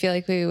 because I feel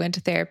like we went to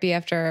therapy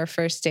after our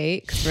first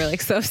date because we're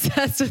so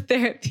obsessed with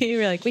therapy.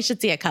 We're we should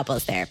see a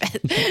couples therapist.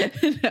 No,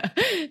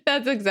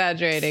 that's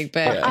exaggerating,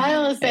 but I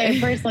will say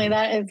personally,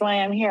 that is why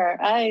I'm here.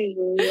 I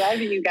love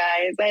you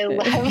guys. I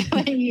love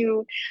that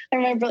you. I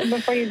remember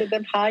before you did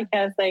the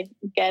podcast,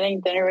 getting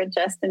dinner with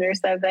Justin or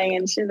something,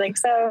 and she's like,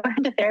 "So I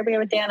went to therapy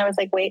with Dan." I was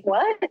like, "Wait,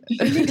 what?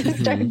 You need to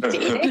start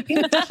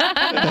dating?"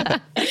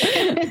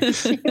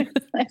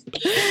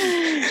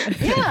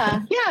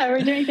 Yeah, we're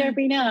doing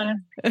therapy now.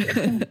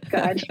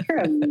 God, you're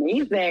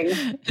amazing.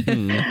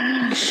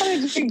 How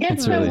did you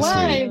get so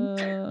wise?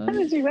 How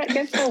did you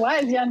get so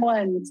wise, young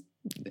ones?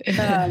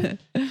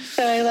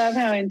 So I love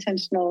how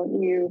intentional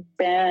you've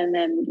been,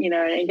 and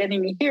and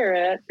getting to hear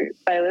it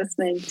by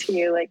listening to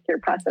you, your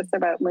process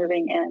about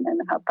moving in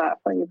and how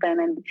thoughtful you've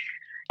been,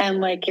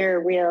 and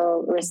your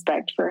real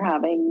respect for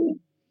having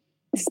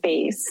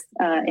space,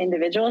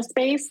 individual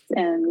space,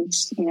 and,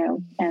 you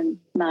know, and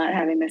not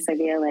having this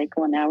idea like,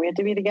 well, now we have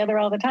to be together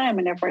all the time.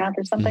 And if we're not,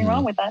 there's something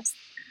wrong with us.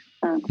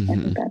 I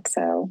think that's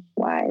so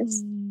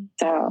wise.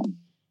 So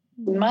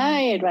my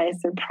advice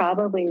would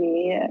probably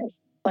be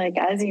like,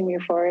 as you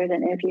move forward,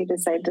 and if you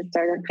decide to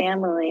start a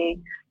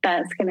family,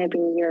 that's going to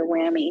be your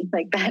whammy.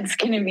 Like, that's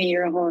going to be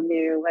your whole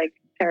new like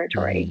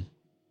territory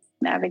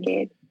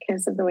navigate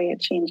because of the way it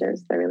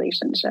changes the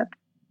relationship.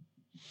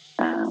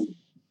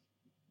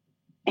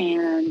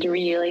 And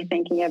really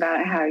thinking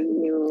about how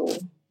you,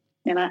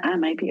 and I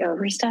might be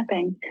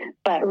overstepping,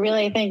 but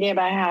really thinking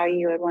about how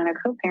you would want to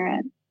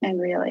co-parent and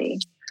really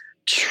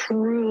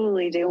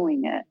truly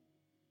doing it,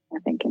 I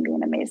think can be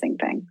an amazing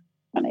thing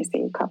when I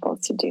see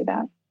couples to do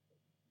that.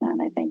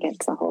 And I think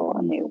it's a whole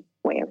new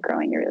way of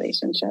growing your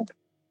relationship.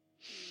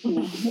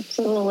 You know, it's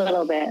a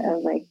little bit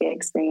of like the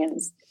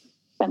experience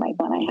that my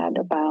one I had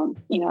about,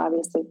 you know,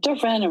 obviously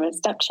different and with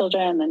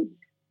stepchildren and,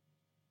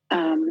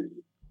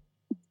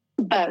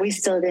 but we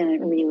still didn't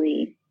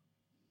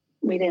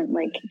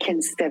like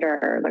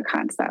consider the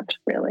concept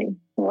really.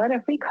 What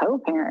if we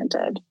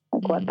co-parented?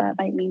 Like what that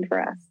might mean for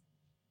us.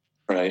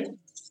 Right.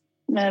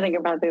 And I think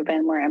it probably would have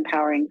been more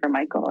empowering for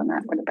Michael, and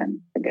that would have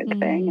been a good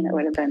thing. And it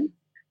would have been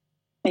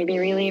maybe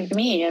relieved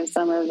me of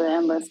some of the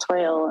endless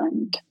toil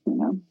and, you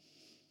know,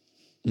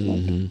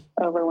 like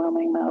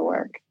overwhelming amount of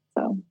work.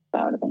 So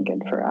that would have been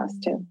good for us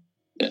too.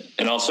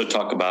 And also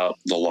talk about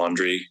the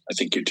laundry. I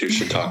think you two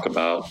should talk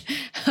about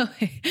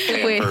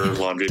hamper,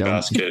 laundry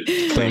basket,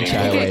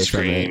 cleaning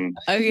screen.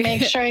 Okay.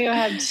 Make sure you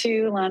have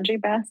 2 laundry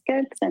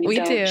baskets and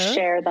don't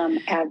share them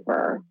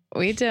ever.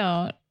 We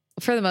don't.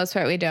 For the most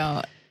part, we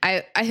don't.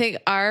 I think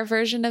our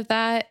version of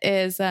that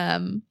is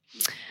the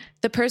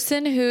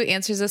person who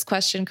answers this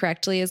question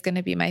correctly is going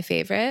to be my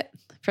favorite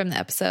from the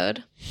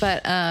episode.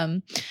 But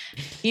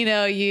you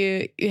know,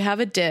 you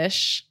have a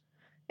dish.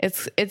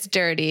 It's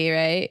dirty,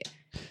 right?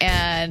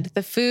 And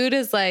the food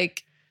is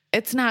like,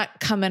 it's not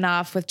coming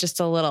off with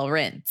just a little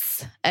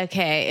rinse.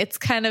 Okay. It's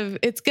going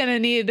to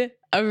need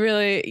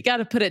you got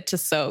to put it to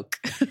soak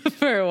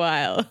for a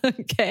while.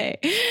 Okay.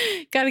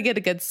 Got to get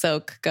a good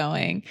soak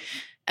going.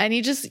 And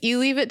you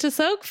leave it to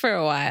soak for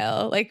a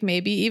while, like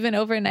maybe even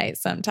overnight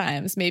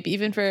sometimes, maybe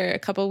even for a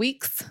couple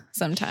weeks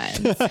sometimes.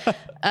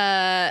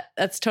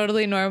 That's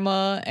totally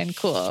normal and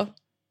cool.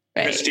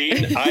 Right.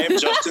 Christine, I am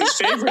Justin's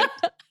favorite.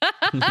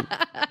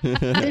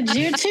 Did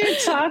you two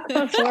talk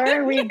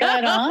before we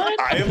got on?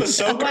 I am a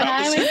soaker.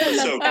 I'm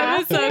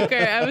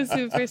a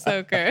super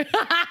soaker.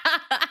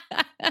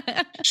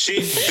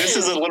 This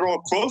is a literal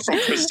quote from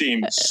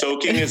Christine.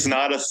 Soaking is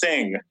not a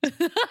thing.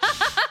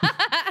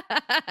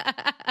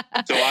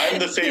 So I'm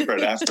the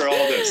favorite after all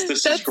this.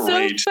 That's is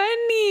great. So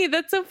funny.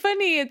 That's so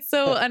funny. It's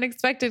so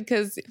unexpected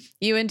because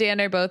you and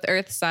Dan are both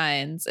earth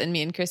signs and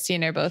me and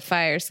Christine are both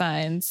fire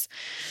signs.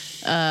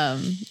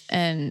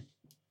 And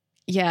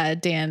yeah,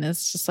 Dan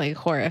is just like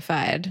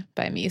horrified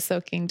by me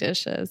soaking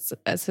dishes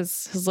as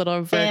his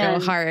little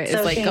Virgo heart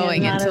is like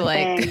going into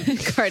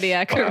like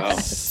cardiac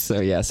arrest.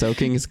 So yeah,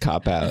 soaking is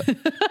cop out.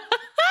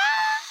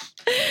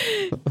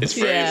 It's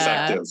very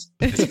effective.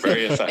 It's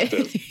very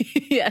effective.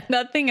 Yeah,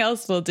 nothing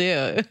else will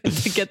do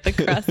to get the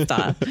crust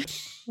off.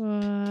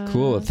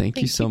 Cool.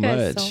 Thank you so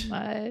much. So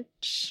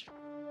much.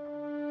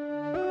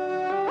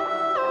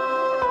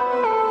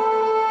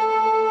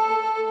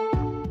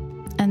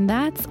 And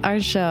that's our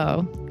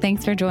show.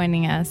 Thanks for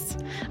joining us.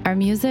 Our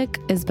music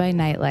is by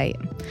Nightlight.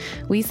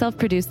 We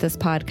self-produce this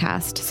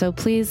podcast, so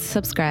please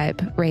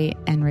subscribe, rate,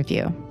 and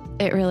review.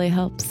 It really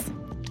helps.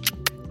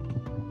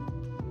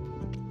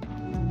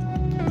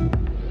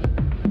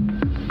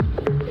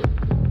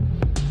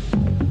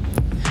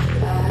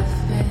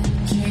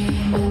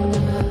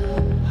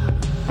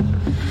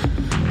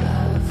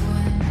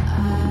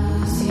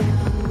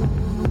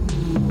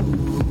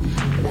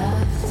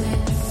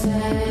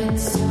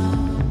 It's